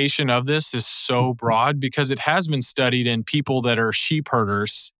application of this is so broad because it has been studied in people that are sheep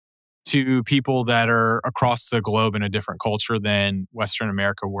herders to people that are across the globe in a different culture than Western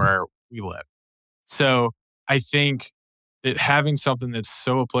America where we live. So I think that having something that's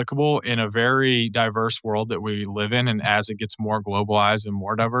so applicable in a very diverse world that we live in, and as it gets more globalized and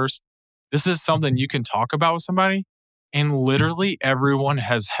more diverse, this is something you can talk about with somebody. And literally everyone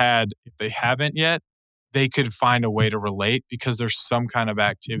has had, if they haven't yet, they could find a way to relate because there's some kind of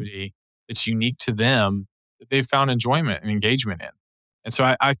activity that's unique to them that they've found enjoyment and engagement in. And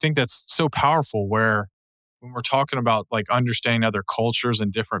so I think that's so powerful where when we're talking about like understanding other cultures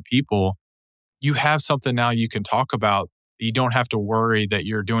and different people, you have something now you can talk about. You don't have to worry that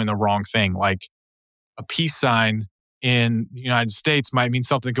you're doing the wrong thing. Like a peace sign in the United States might mean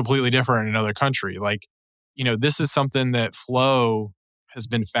something completely different in another country. Like, this is something that flow has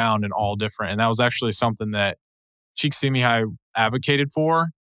been found in all different. And that was actually something that Csikszentmihalyi advocated for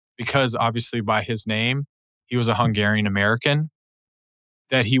because obviously by his name, he was a Hungarian American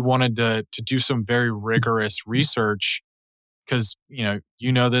that he wanted to do some very rigorous research because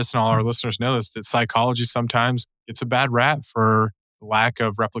this and all our listeners know this that psychology sometimes gets a bad rap for lack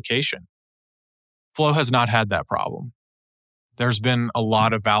of replication. flow has not had that problem. There's been a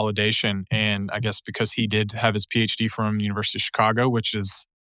lot of validation. And I guess because he did have his PhD from University of Chicago, which is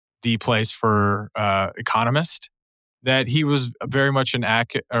the place for economists, that he was very much an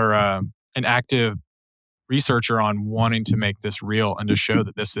active researcher on wanting to make this real and to show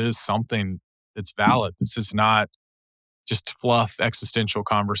that this is something that's valid. This is not just fluff existential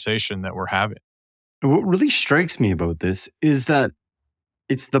conversation that we're having. What really strikes me about this is that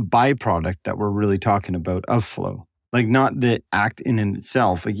it's the byproduct that we're really talking about of flow. Like not the act in and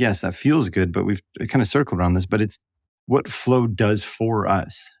itself. Like, yes, that feels good, but we've kind of circled around this, but it's what flow does for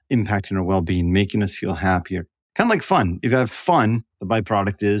us, impacting our well-being, making us feel happier. Kind of like fun. If you have fun, the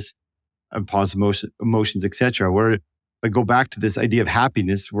byproduct is positive emotions, etc. Where I go back to this idea of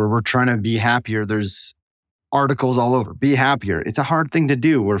happiness, where we're trying to be happier. There's articles all over. Be happier. It's a hard thing to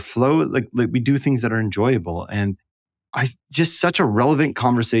do. Where flow, like we do things that are enjoyable, and just such a relevant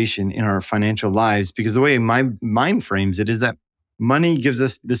conversation in our financial lives, because the way my mind frames it is that money gives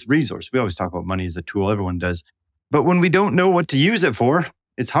us this resource. We always talk about money as a tool. Everyone does. But when we don't know what to use it for,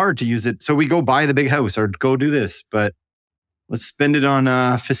 it's hard to use it. So we go buy the big house or go do this. But let's spend it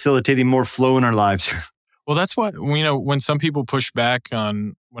on facilitating more flow in our lives. Well, that's what, when some people push back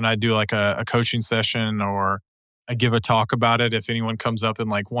on when I do like a coaching session or I give a talk about it, if anyone comes up and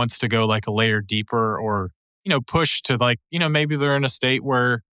like wants to go like a layer deeper or, push to like, maybe they're in a state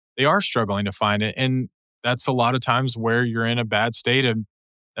where they are struggling to find it. And that's a lot of times where you're in a bad state. And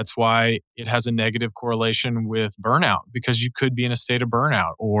that's why it has a negative correlation with burnout, because you could be in a state of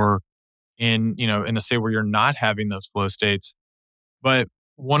burnout or in a state where you're not having those flow states. But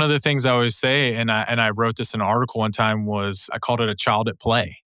one of the things I always say, and I wrote this in an article one time, was I called it a child at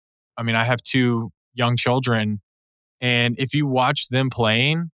play. I mean, I have 2 young children, and if you watch them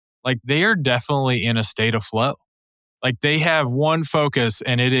playing, like they are definitely in a state of flow. Like they have one focus,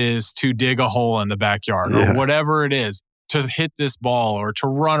 and it is to dig a hole in the backyard or whatever it is, to hit this ball or to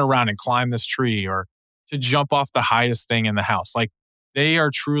run around and climb this tree or to jump off the highest thing in the house. Like they are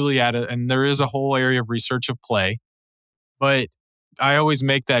truly at it. And there is a whole area of research of play. But I always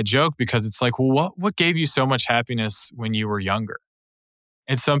make that joke because it's like, well, what gave you so much happiness when you were younger?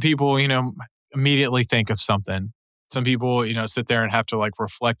 And some people, immediately think of something. Some people, sit there and have to like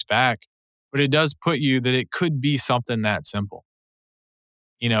reflect back. But it does put you that it could be something that simple.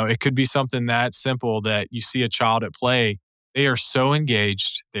 It could be something that simple that you see a child at play. They are so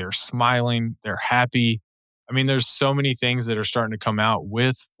engaged. They're smiling. They're happy. I mean, there's so many things that are starting to come out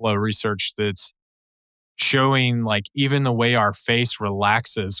with flow research that's showing like even the way our face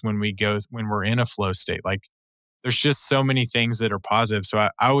relaxes when we're in a flow state. Like there's just so many things that are positive. So I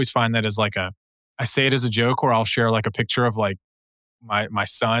always find that as like I say it as a joke, or I'll share like a picture of like my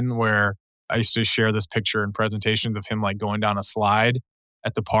son, where I used to share this picture in presentations of him like going down a slide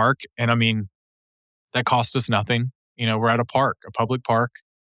at the park. And I mean, that cost us nothing. We're at a park, a public park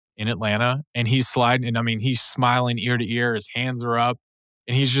in Atlanta, and he's sliding. And I mean, he's smiling ear to ear. His hands are up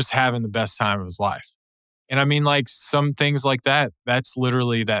and he's just having the best time of his life. And I mean, like some things like that, that's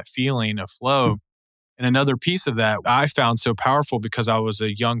literally that feeling of flow. And another piece of that I found so powerful because I was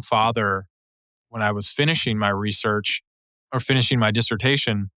a young father when I was finishing my research or finishing my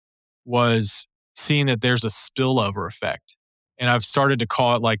dissertation, was seeing that there's a spillover effect. And I've started to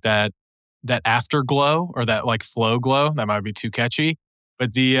call it like that afterglow or that like flow glow. That might be too catchy,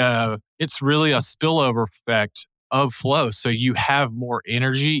 but it's really a spillover effect of flow. So you have more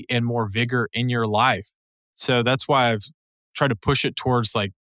energy and more vigor in your life. So that's why I've tried to push it towards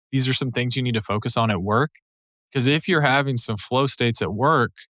like, these are some things you need to focus on at work. Because if you're having some flow states at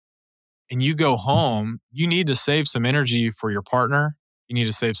work and you go home, you need to save some energy for your partner. You need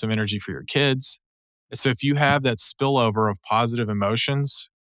to save some energy for your kids. And so if you have that spillover of positive emotions,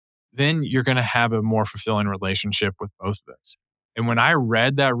 then you're going to have a more fulfilling relationship with both of those. And when I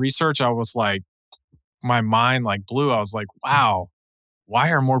read that research, I was like, my mind like blew. I was like, wow,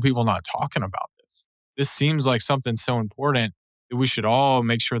 why are more people not talking about this? This seems like something so important that we should all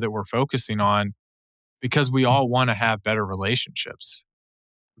make sure that we're focusing on, because we all want to have better relationships.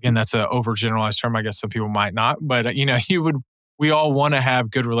 Again, that's an overgeneralized term. I guess some people might not, but we all want to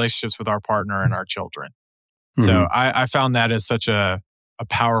have good relationships with our partner and our children. Mm-hmm. So I found that as such a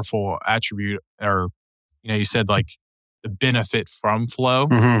powerful attribute, or, you said like the benefit from flow.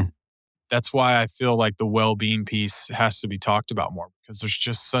 Mm-hmm. That's why I feel like the well-being piece has to be talked about more, because there's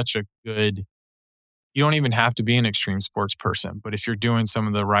just such a good, you don't even have to be an extreme sports person, but if you're doing some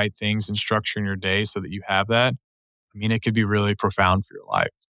of the right things and structuring your day so that you have that, I mean, it could be really profound for your life.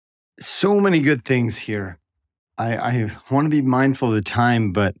 So many good things here. I want to be mindful of the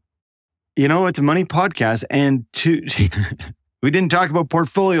time, but it's a money podcast, and We didn't talk about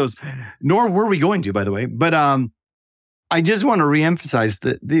portfolios, nor were we going to, by the way. But I just want to reemphasize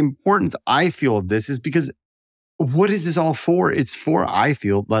that the importance I feel of this is because what is this all for? It's for, I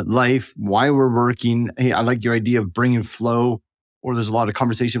feel, that life, why we're working. Hey, I like your idea of bringing flow, or there's a lot of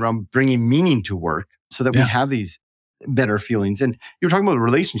conversation around bringing meaning to work so that we have these better feelings. And you're talking about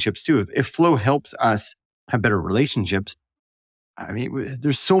relationships too. If flow helps us have better relationships, I mean,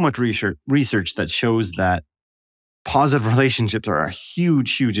 there's so much research that shows that positive relationships are a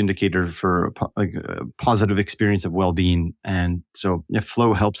huge indicator for a positive experience of well-being. And so if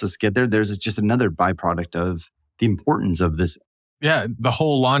flow helps us get there, there's just another byproduct of the importance of this. Yeah, the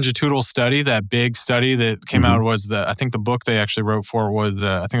whole longitudinal study, that big study that came out was I think the book they actually wrote for was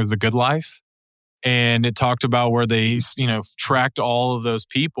I think it was The Good Life. And it talked about where they, tracked all of those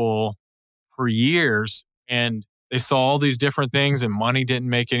people for years, and they saw all these different things, and money didn't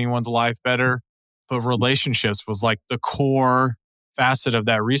make anyone's life better. But relationships was like the core facet of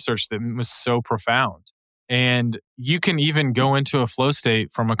that research that was so profound. And you can even go into a flow state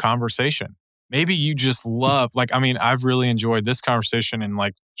from a conversation. Maybe you just love, I've really enjoyed this conversation. And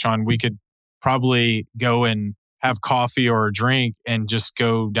like, Sean, we could probably go and have coffee or a drink and just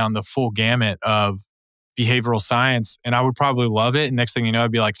go down the full gamut of behavioral science. And I would probably love it. And next thing you know,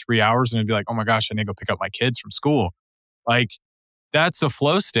 it'd be like 3 hours and it'd be like, oh my gosh, I need to go pick up my kids from school. Like, that's a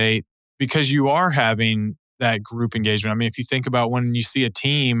flow state because you are having that group engagement. I mean, if you think about when you see a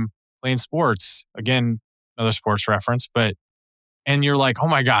team playing sports, again, another sports reference, and you're like, oh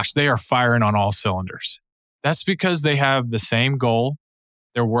my gosh, they are firing on all cylinders. That's because they have the same goal.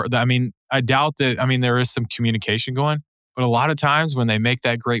 I doubt that, there is some communication going, but a lot of times when they make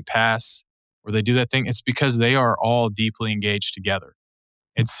that great pass or they do that thing, it's because they are all deeply engaged together.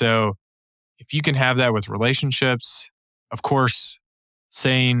 And so if you can have that with relationships, of course,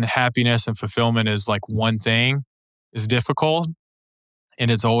 saying happiness and fulfillment is like one thing is difficult and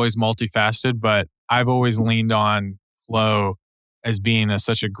it's always multifaceted, but I've always leaned on flow as being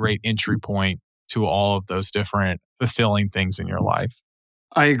such a great entry point to all of those different fulfilling things in your life.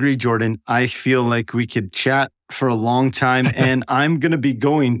 I agree, Jordan. I feel like we could chat for a long time and I'm going to be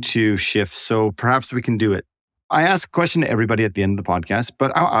going to shift, so perhaps we can do it. I ask a question to everybody at the end of the podcast,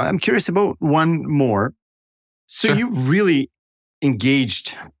 but I'm curious about one more. So Sure. You've really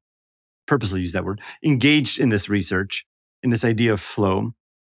engaged, purposely use that word, engaged in this research, in this idea of flow.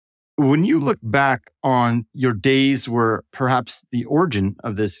 When you look back on your days where perhaps the origin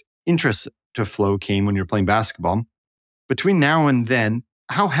of this interest to flow came when you're playing basketball, between now and then,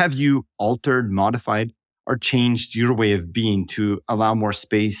 how have you altered, modified, or changed your way of being to allow more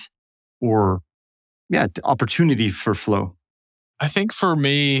space or opportunity for flow? I think for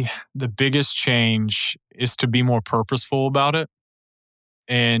me, the biggest change is to be more purposeful about it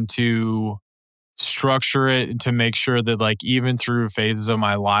and to structure it and to make sure that like even through phases of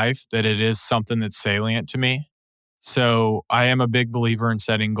my life that it is something that's salient to me. So I am a big believer in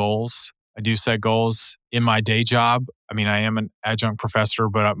setting goals. I do set goals in my day job. I am an adjunct professor,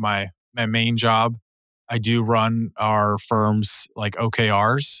 but at my main job, I do run our firm's like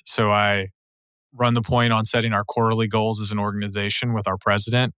OKRs. So I run the point on setting our quarterly goals as an organization with our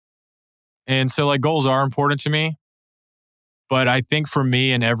president. And so like goals are important to me. But I think for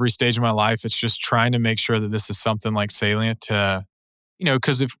me in every stage of my life, it's just trying to make sure that this is something like salient to,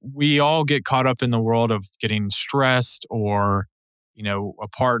 because if we all get caught up in the world of getting stressed or, a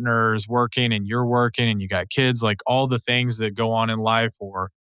partner is working and you're working and you got kids, like all the things that go on in life,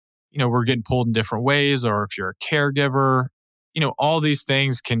 or, we're getting pulled in different ways, or if you're a caregiver, all these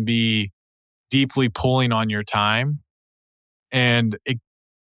things can be deeply pulling on your time. And it's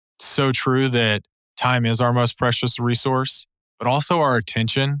so true that time is our most precious resource, but also our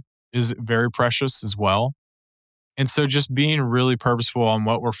attention is very precious as well. And so just being really purposeful on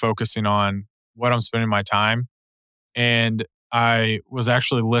what we're focusing on, what I'm spending my time. And I was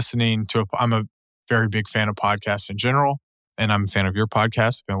actually listening to I'm a very big fan of podcasts in general, and I'm a fan of your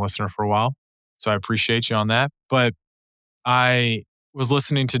podcast. I've been a listener for a while, so I appreciate you on that. But I was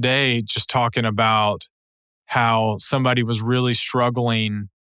listening today just talking about how somebody was really struggling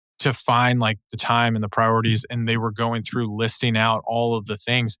to find like the time and the priorities, and they were going through listing out all of the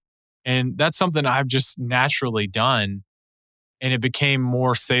things. And that's something I've just naturally done. And it became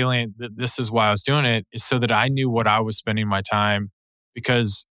more salient that this is why I was doing it, is so that I knew what I was spending my time,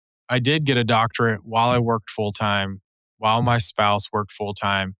 because I did get a doctorate while I worked full time, while my spouse worked full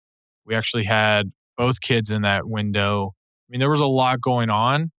time. We actually had both kids in that window. There was a lot going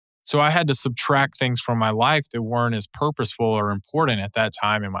on. So I had to subtract things from my life that weren't as purposeful or important at that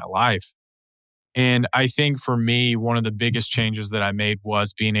time in my life. And I think for me, one of the biggest changes that I made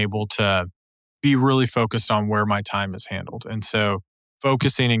was being able to be really focused on where my time is handled. And so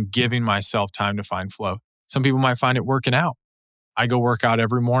focusing and giving myself time to find flow. Some people might find it working out. I go work out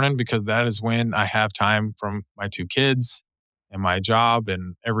every morning because that is when I have time from my two kids and my job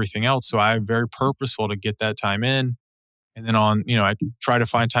and everything else. So I'm very purposeful to get that time in. And then I try to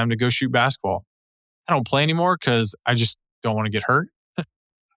find time to go shoot basketball. I don't play anymore because I just don't want to get hurt,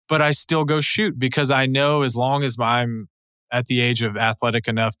 but I still go shoot because I know as long as I'm at the age of athletic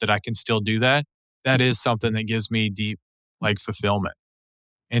enough that I can still do that, that is something that gives me deep fulfillment.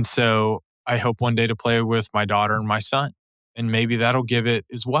 And so I hope one day to play with my daughter and my son, and maybe that'll give it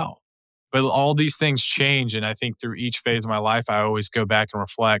as well. But all these things change. And I think through each phase of my life, I always go back and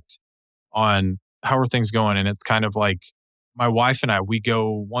reflect on how are things going. And it's kind of like my wife and I, we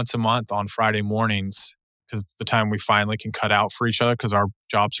go once a month on Friday mornings because it's the time we finally can cut out for each other because our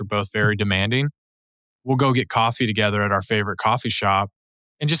jobs are both very demanding. We'll go get coffee together at our favorite coffee shop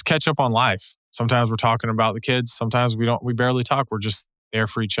and just catch up on life. Sometimes we're talking about the kids. Sometimes we barely talk. We're just there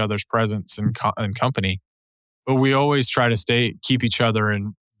for each other's presence and company. But we always try to keep each other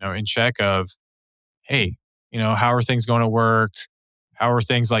in check of, hey, how are things going to work? How are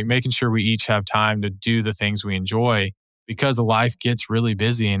things like making sure we each have time to do the things we enjoy because life gets really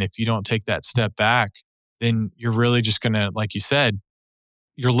busy. And if you don't take that step back, then you're really just going to, like you said,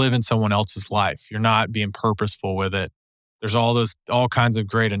 you're living someone else's life. You're not being purposeful with it. There's all kinds of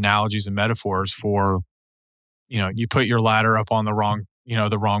great analogies and metaphors for, you put your ladder up on the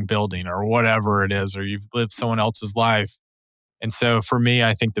wrong building or whatever it is, or you've lived someone else's life. And so for me,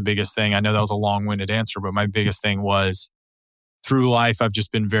 I think the biggest thing, I know that was a long-winded answer, but my biggest thing was through life, I've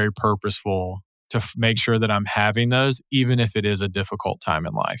just been very purposeful to make sure that I'm having those, even if it is a difficult time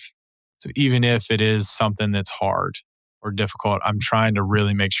in life. So even if it is something that's hard or difficult, I'm trying to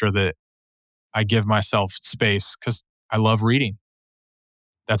really make sure that I give myself space because I love reading.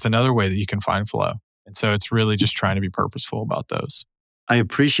 That's another way that you can find flow. And so it's really just trying to be purposeful about those. I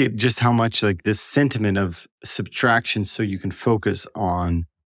appreciate just how much like this sentiment of subtraction so you can focus on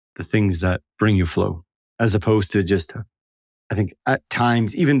the things that bring you flow, as opposed to just, I think at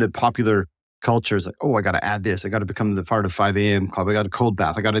times, even the popular culture is like, oh, I got to add this. I got to become the part of 5 a.m. club. I got a cold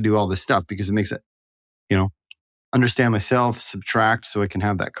bath. I got to do all this stuff because it makes it, understand myself, subtract so I can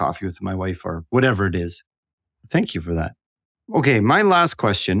have that coffee with my wife or whatever it is. Thank you for that. Okay, my last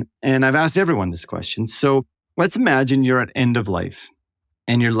question, and I've asked everyone this question. So let's imagine you're at end of life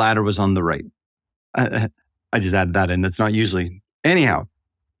and your ladder was on the right. I just added that in. That's not usually. Anyhow,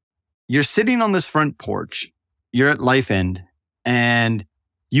 you're sitting on this front porch. You're at life end and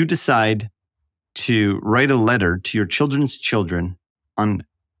you decide to write a letter to your children's children on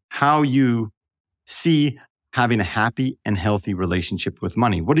how you see having a happy and healthy relationship with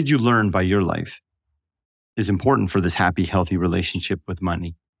money. What did you learn by your life is important for this happy, healthy relationship with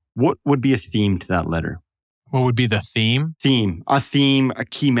money? What would be a theme to that letter? What would be the theme? A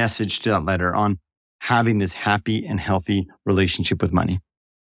key message to that letter on having this happy and healthy relationship with money.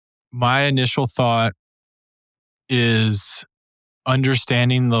 My initial thought is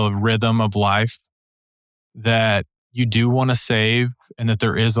understanding the rhythm of life, that you do want to save and that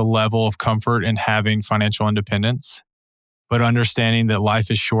there is a level of comfort in having financial independence, but understanding that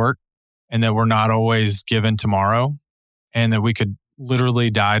life is short and that we're not always given tomorrow and that we could literally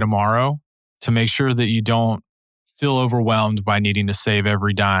die tomorrow, to make sure that you don't feel overwhelmed by needing to save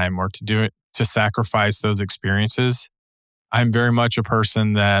every dime or to do it, to sacrifice those experiences. I'm very much a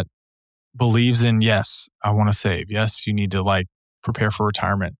person that believes in, yes, I want to save. Yes, you need to prepare for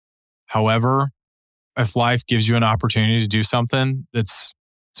retirement. However, if life gives you an opportunity to do something that's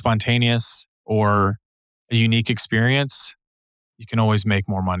spontaneous or a unique experience, you can always make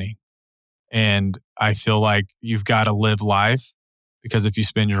more money. And I feel like you've got to live life, because if you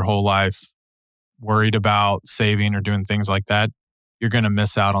spend your whole life worried about saving or doing things like that, you're going to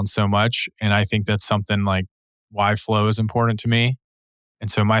miss out on so much. And I think that's something like why flow is important to me. And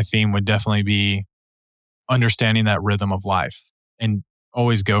so my theme would definitely be understanding that rhythm of life and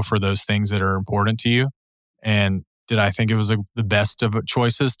always go for those things that are important to you. And did I think it was the best of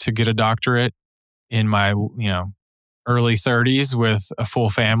choices to get a doctorate in my, early 30s with a full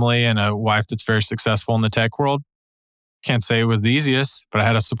family and a wife that's very successful in the tech world? Can't say it was the easiest, but I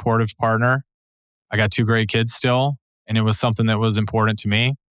had a supportive partner. I got 2 great kids still, and it was something that was important to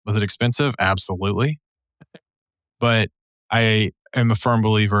me. Was it expensive? Absolutely. But I am a firm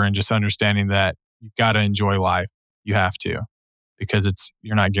believer in just understanding that you've got to enjoy life. You have to, because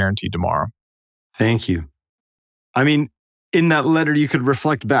you're not guaranteed tomorrow. Thank you. I mean, in that letter, you could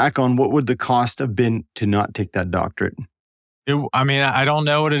reflect back on what would the cost have been to not take that doctorate. I don't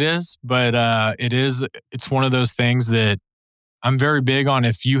know what it is, but it's one of those things that I'm very big on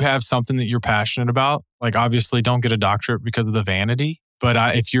if you have something that you're passionate about, like obviously don't get a doctorate because of the vanity.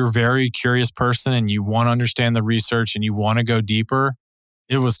 But if you're a very curious person and you want to understand the research and you want to go deeper,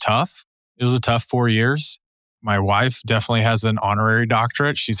 it was tough. It was a tough 4 years. My wife definitely has an honorary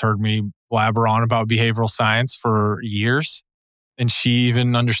doctorate. She's heard me blabber on about behavioral science for years. And she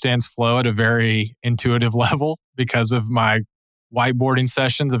even understands flow at a very intuitive level because of my whiteboarding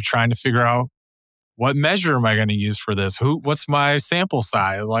sessions of trying to figure out what measure am I going to use for this? What's my sample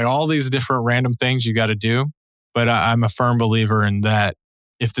size? Like all these different random things you got to do. But I'm a firm believer in that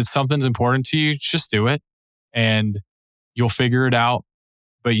if something's important to you, just do it and you'll figure it out.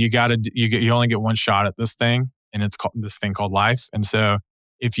 But you only get one shot at this thing, and it's called this thing called life. And so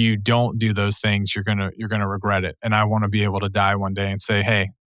if you don't do those things, you're gonna regret it. And I want to be able to die one day and say, hey,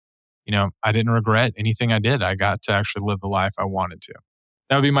 I didn't regret anything I did. I got to actually live the life I wanted to.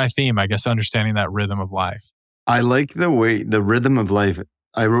 That would be my theme, I guess, understanding that rhythm of life. I like the rhythm of life.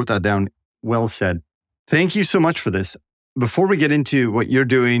 I wrote that down. Well said. Thank you so much for this. Before we get into what you're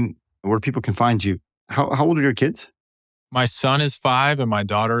doing, where people can find you, how old are your kids? My son is 5 and my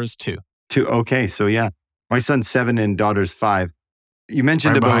daughter is 2. 2. Okay. So yeah, my son's 7 and daughter's 5. You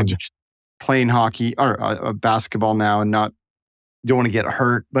mentioned about playing hockey or basketball now and don't want to get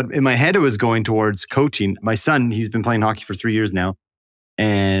hurt. But in my head, it was going towards coaching. My son, he's been playing hockey for 3 years now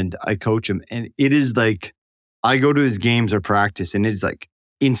and I coach him. And it is like, I go to his games or practice and it's like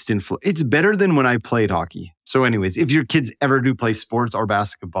instant flow. It's better than when I played hockey. So anyways, if your kids ever do play sports or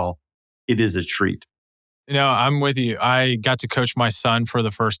basketball, it is a treat. I'm with you. I got to coach my son for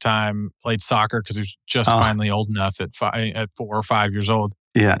the first time, played soccer because he was just finally old enough at 4 or 5 years old.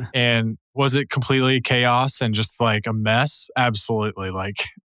 Yeah. And was it completely chaos and just like a mess? Absolutely. Like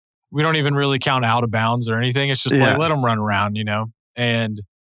we don't even really count out of bounds or anything. It's just like, let them run around, and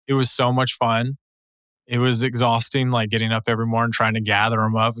it was so much fun. It was exhausting, like getting up every morning, trying to gather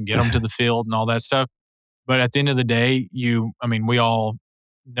them up and get them to the field and all that stuff. But at the end of the day, we all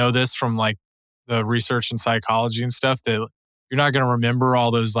know this from like the research in psychology and stuff that you're not going to remember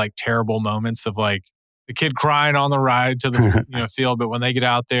all those like terrible moments of like the kid crying on the ride to the field. But when they get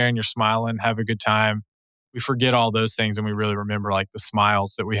out there and you're smiling, have a good time, we forget all those things and we really remember like the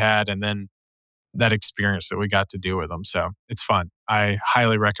smiles that we had and then that experience that we got to do with them. So it's fun. I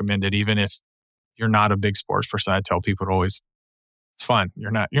highly recommend it. Even if you're not a big sports person, I tell people it's fun.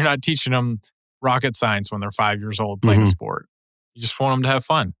 You're not teaching them rocket science when they're 5 years old playing a sport. You just want them to have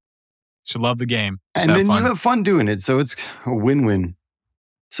fun. Should love the game. And then you have fun doing it. So it's a win-win.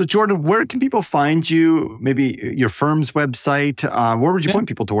 So Jordan, where can people find you? Maybe your firm's website. Where would you point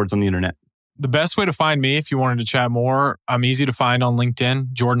people towards on the internet? The best way to find me, if you wanted to chat more, I'm easy to find on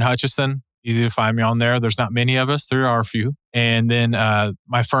LinkedIn, Jordan Hutchison. Easy to find me on there. There's not many of us. There are a few. And then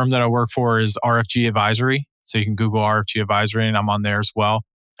my firm that I work for is RFG Advisory. So you can Google RFG Advisory and I'm on there as well.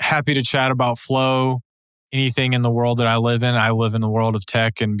 Happy to chat about flow. Anything in the world that I live in. I live in the world of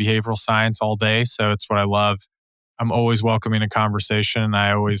tech and behavioral science all day. So it's what I love. I'm always welcoming a conversation.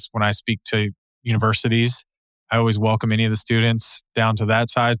 When I speak to universities, I always welcome any of the students down to that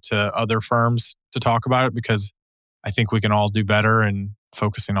side to other firms to talk about it because I think we can all do better and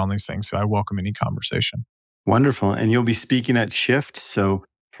focusing on these things. So I welcome any conversation. Wonderful. And you'll be speaking at Shift. So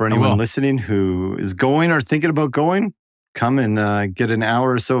for anyone listening who is going or thinking about going, come and get an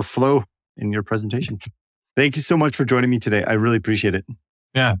hour or so of flow in your presentation. Thank you so much for joining me today. I really appreciate it.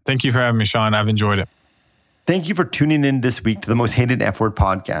 Yeah. Thank you for having me, Sean. I've enjoyed it. Thank you for tuning in this week to the Most Hated F Word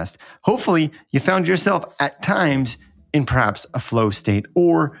podcast. Hopefully you found yourself at times in perhaps a flow state,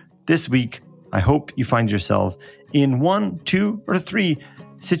 or this week, I hope you find yourself in 1, 2, or 3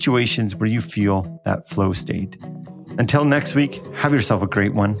 situations where you feel that flow state. Until next week, have yourself a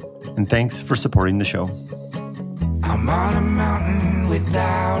great one. And thanks for supporting the show. I'm on a mountain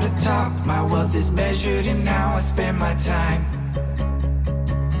without a top. My wealth is measured in how I spend my time.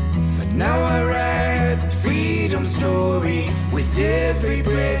 But now I write freedom story with every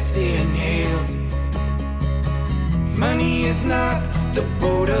breath inhaled. Money is not the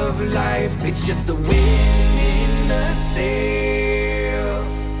boat of life, it's just the wind in the sail.